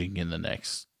changing in the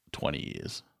next 20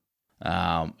 years.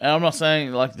 And I'm not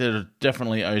saying like there are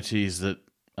definitely OTs that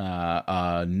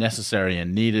are necessary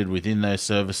and needed within those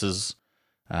services.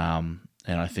 And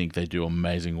I think they do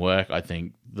amazing work. I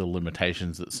think the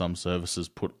limitations that some services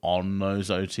put on those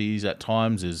OTs at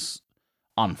times is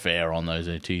unfair on those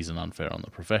OTs and unfair on the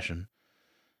profession.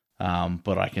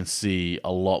 But I can see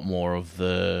a lot more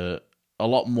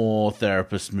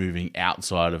therapists moving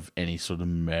outside of any sort of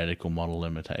medical model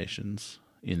limitations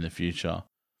in the future.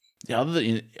 The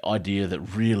other idea that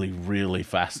really, really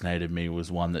fascinated me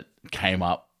was one that came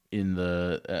up in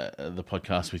the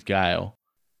podcast with Gail,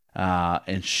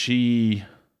 and she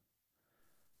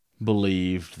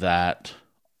believed that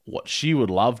what she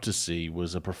would love to see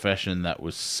was a profession that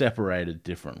was separated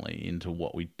differently into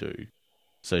what we do.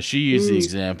 So she used the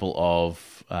example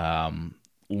of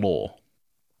law,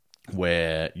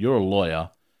 where you're a lawyer,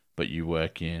 but you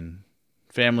work in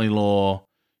family law,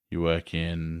 you work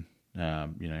in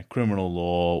criminal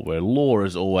law, where law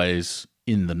is always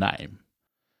in the name.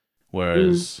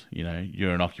 Whereas,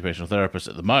 you're an occupational therapist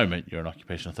at the moment, you're an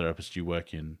occupational therapist, you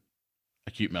work in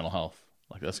acute mental health.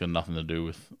 Like, that's got nothing to do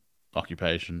with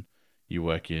occupation. You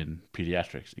work in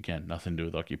pediatrics. Again, nothing to do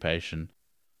with occupation.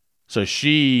 So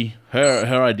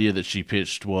her idea that she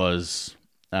pitched was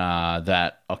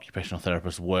that occupational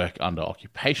therapists work under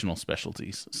occupational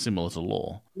specialties, similar to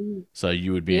law. So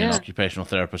you would be an occupational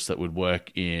therapist that would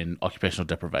work in occupational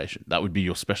deprivation. That would be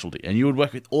your specialty. And you would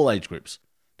work with all age groups.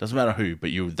 Doesn't matter who,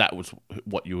 but that was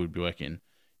what you would be working in.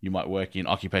 You might work in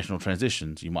occupational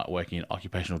transitions. You might work in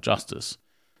occupational justice.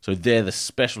 So they're the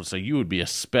specialists. So you would be a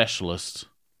specialist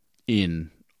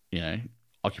in,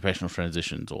 occupational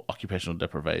transitions or occupational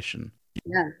deprivation.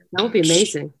 Yeah, that would be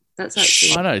amazing. That's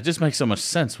actually... I know, it just makes so much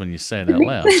sense when you say it out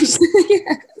loud.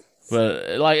 Yeah.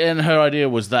 But, and her idea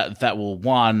was that will,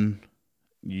 one,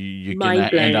 you're going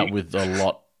to end up with a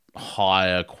lot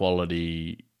higher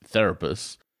quality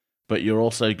therapists, but you're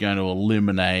also going to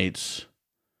eliminate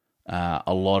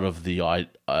a lot of the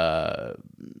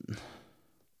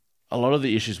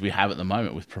issues we have at the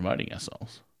moment with promoting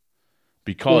ourselves.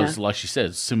 Because, like she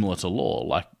says, similar to law,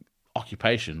 like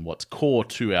occupation, what's core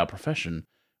to our profession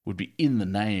would be in the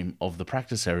name of the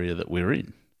practice area that we're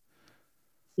in.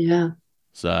 Yeah.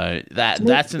 So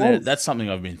that's something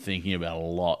I've been thinking about a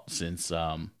lot since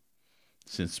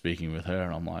speaking with her,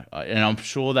 and I'm like, and I'm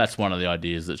sure that's one of the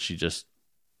ideas that she just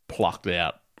plucked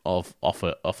out off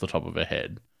the top of her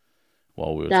head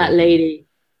while we were that talking. Lady.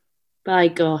 By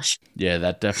gosh. Yeah,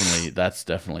 that's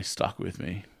definitely stuck with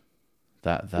me.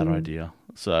 That idea.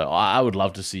 So I would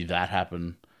love to see that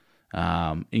happen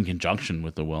in conjunction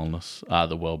with the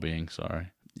well-being.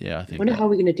 Sorry. Yeah, I wonder how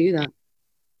we're going to do that.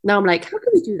 Now I'm like, how can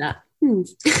we do that?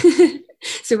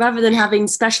 So rather than having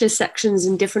specialist sections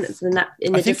in different national,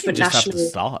 have to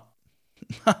start.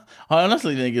 I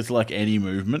honestly think it's like any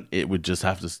movement; it would just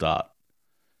have to start.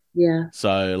 Yeah.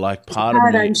 So, like, part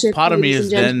of me is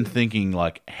then thinking,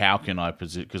 like, how can I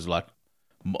position? Because, like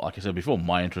I said before,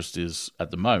 my interest is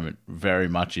at the moment very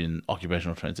much in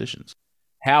occupational transitions.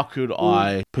 How could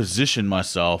I position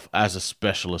myself as a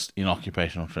specialist in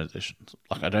occupational transitions?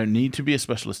 Like, I don't need to be a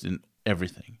specialist in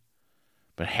everything,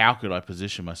 but how could I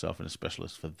position myself as a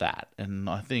specialist for that? And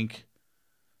I think,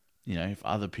 if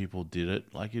other people did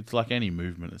it, like, it's like any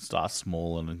movement, it starts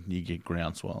small and then you get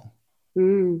groundswell.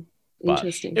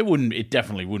 Interesting. But it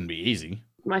definitely wouldn't be easy.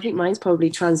 I think mine's probably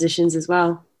transitions as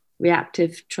well.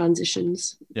 Reactive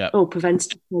transitions. Yeah. Or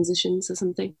preventative transitions or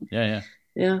something. Yeah.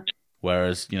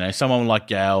 Whereas, someone like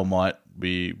Gail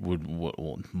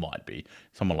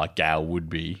someone like Gail would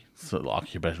be sort of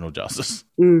occupational justice.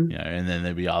 And then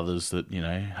there'd be others that,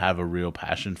 have a real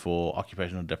passion for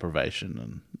occupational deprivation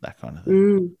and that kind of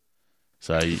thing.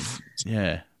 So,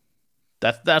 yeah.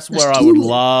 That's where I would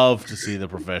love to see the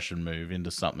profession move into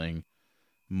something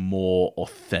more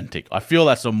authentic. I feel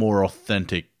that's a more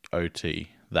authentic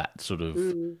OT. That sort of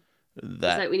that.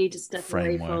 It's like we need to step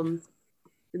framework. away from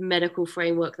the medical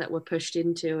framework that we're pushed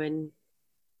into, and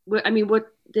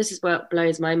this is what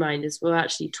blows my mind is we're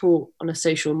actually taught on a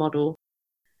social model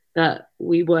that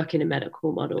we work in a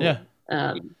medical model. Yeah.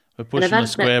 We're pushing a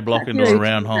square block into a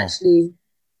round hole. Actually,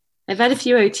 I've had a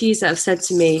few OTs that have said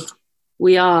to me,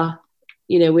 we are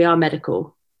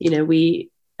medical,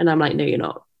 and I'm like, no, you're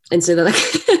not. And so they're like,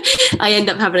 I end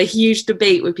up having a huge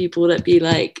debate with people that be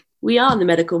like, we are the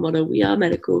medical model, we are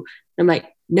medical. I'm like,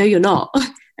 no, you're not.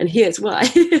 And here's why.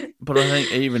 But I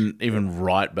think even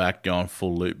right back, going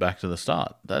full loop back to the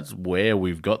start, that's where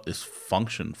we've got this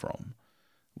function from.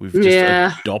 We've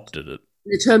just adopted it.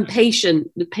 The term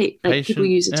patient, patient, people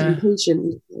use the term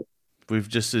patient. We've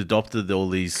just adopted all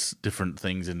these different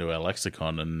things into our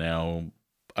lexicon, and now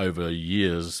over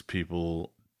years,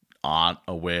 people aren't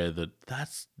aware that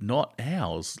that's not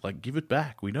ours. Like, give it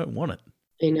back. We don't want it.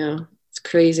 I know. It's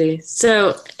crazy.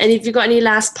 So, and have you got any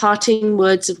last parting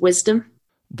words of wisdom?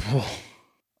 I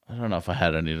don't know if I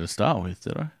had any to start with,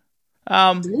 did I?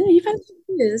 Yeah, you've had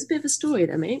there's a bit of a story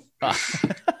there, mate.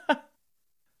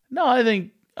 No, I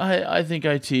think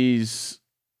OTs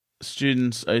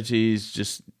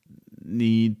just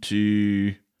need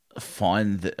to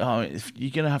find that. If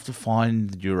you're going to have to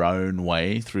find your own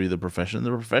way through the profession.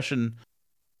 The profession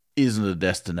isn't a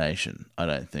destination, I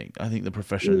don't think. I think the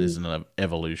profession is an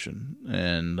evolution,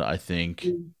 and I think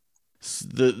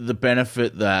the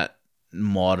benefit that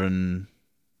modern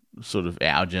sort of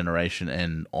our generation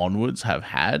and onwards have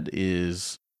had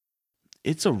is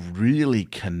it's a really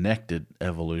connected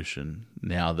evolution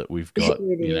now that we've got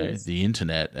the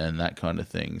internet and that kind of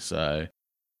thing. So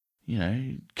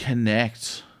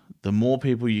connect. The more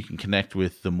people you can connect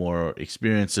with, the more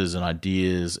experiences and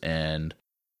ideas and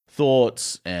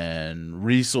thoughts and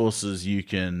resources you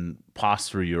can pass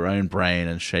through your own brain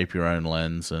and shape your own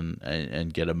lens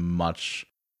and get a much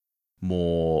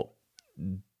more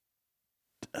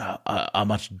a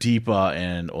much deeper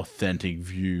and authentic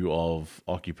view of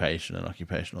occupation and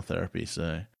occupational therapy.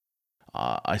 So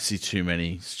I see too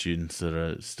many students that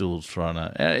are still trying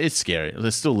to. It's scary.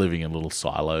 They're still living in little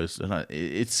silos, and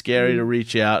it's scary to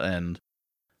reach out, and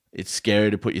it's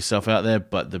scary to put yourself out there.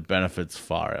 But the benefits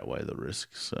far outweigh the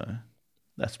risks. So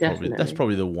that's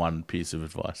probably the one piece of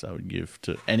advice I would give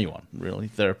to anyone, really,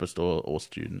 therapist or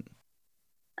student.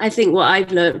 I think what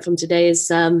I've learned from today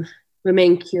is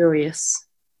remain curious.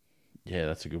 Yeah,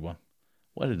 that's a good one.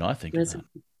 Why didn't I think of that?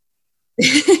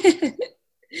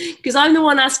 Because I'm the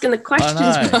one asking the questions.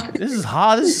 This is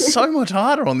hard. This is so much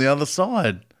harder on the other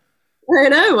side. I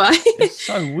know, right? It's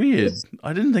so weird.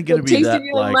 I didn't think it'd be that.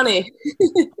 Money.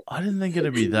 I didn't think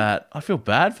it'd be that. I feel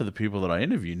bad for the people that I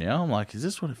interview now. I'm like, is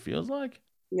this what it feels like?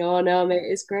 No, mate.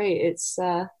 It's great. It's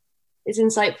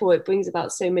insightful. It brings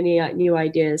about so many new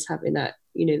ideas. Having that,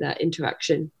 that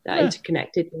interaction, that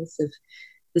interconnectedness of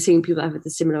the seeing people that have the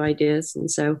similar ideas, and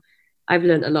so I've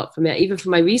learned a lot from it. Even for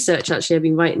my research, actually, I've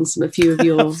been writing a few of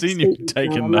your. I've seen you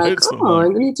taking notes. Like, I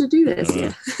need to do this.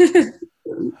 Yeah.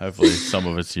 Hopefully, some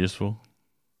of it's useful.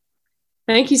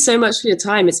 Thank you so much for your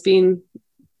time. It's been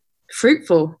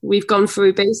fruitful. We've gone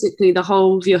through basically the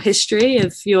whole of your history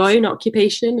of your own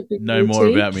occupation. Know more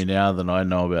about me now than I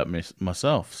know about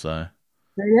myself. So I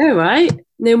know, right?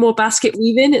 No more basket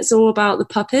weaving. It's all about the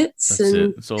puppets. That's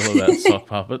it. It's all about sock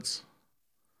puppets.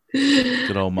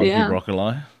 Good old monkey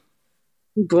broccoli.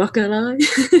 Broccoli.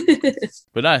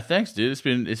 But no, thanks, dude.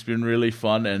 It's been really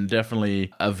fun and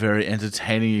definitely a very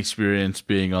entertaining experience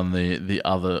being on the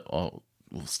other,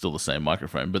 still the same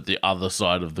microphone, but the other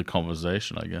side of the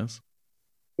conversation, I guess.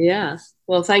 Yeah.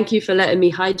 Well, thank you for letting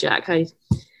me hijack.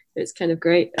 It's kind of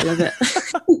great. I love it.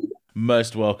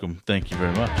 Most welcome. Thank you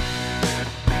very much.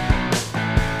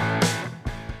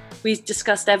 We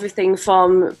discussed everything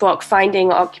from Brock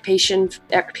finding occupation.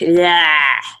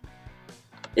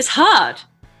 It's hard.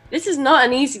 This is not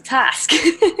an easy task.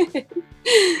 It's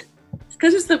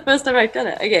because it's the first time I've done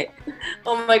it. Okay.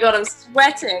 Oh my God, I'm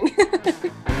sweating.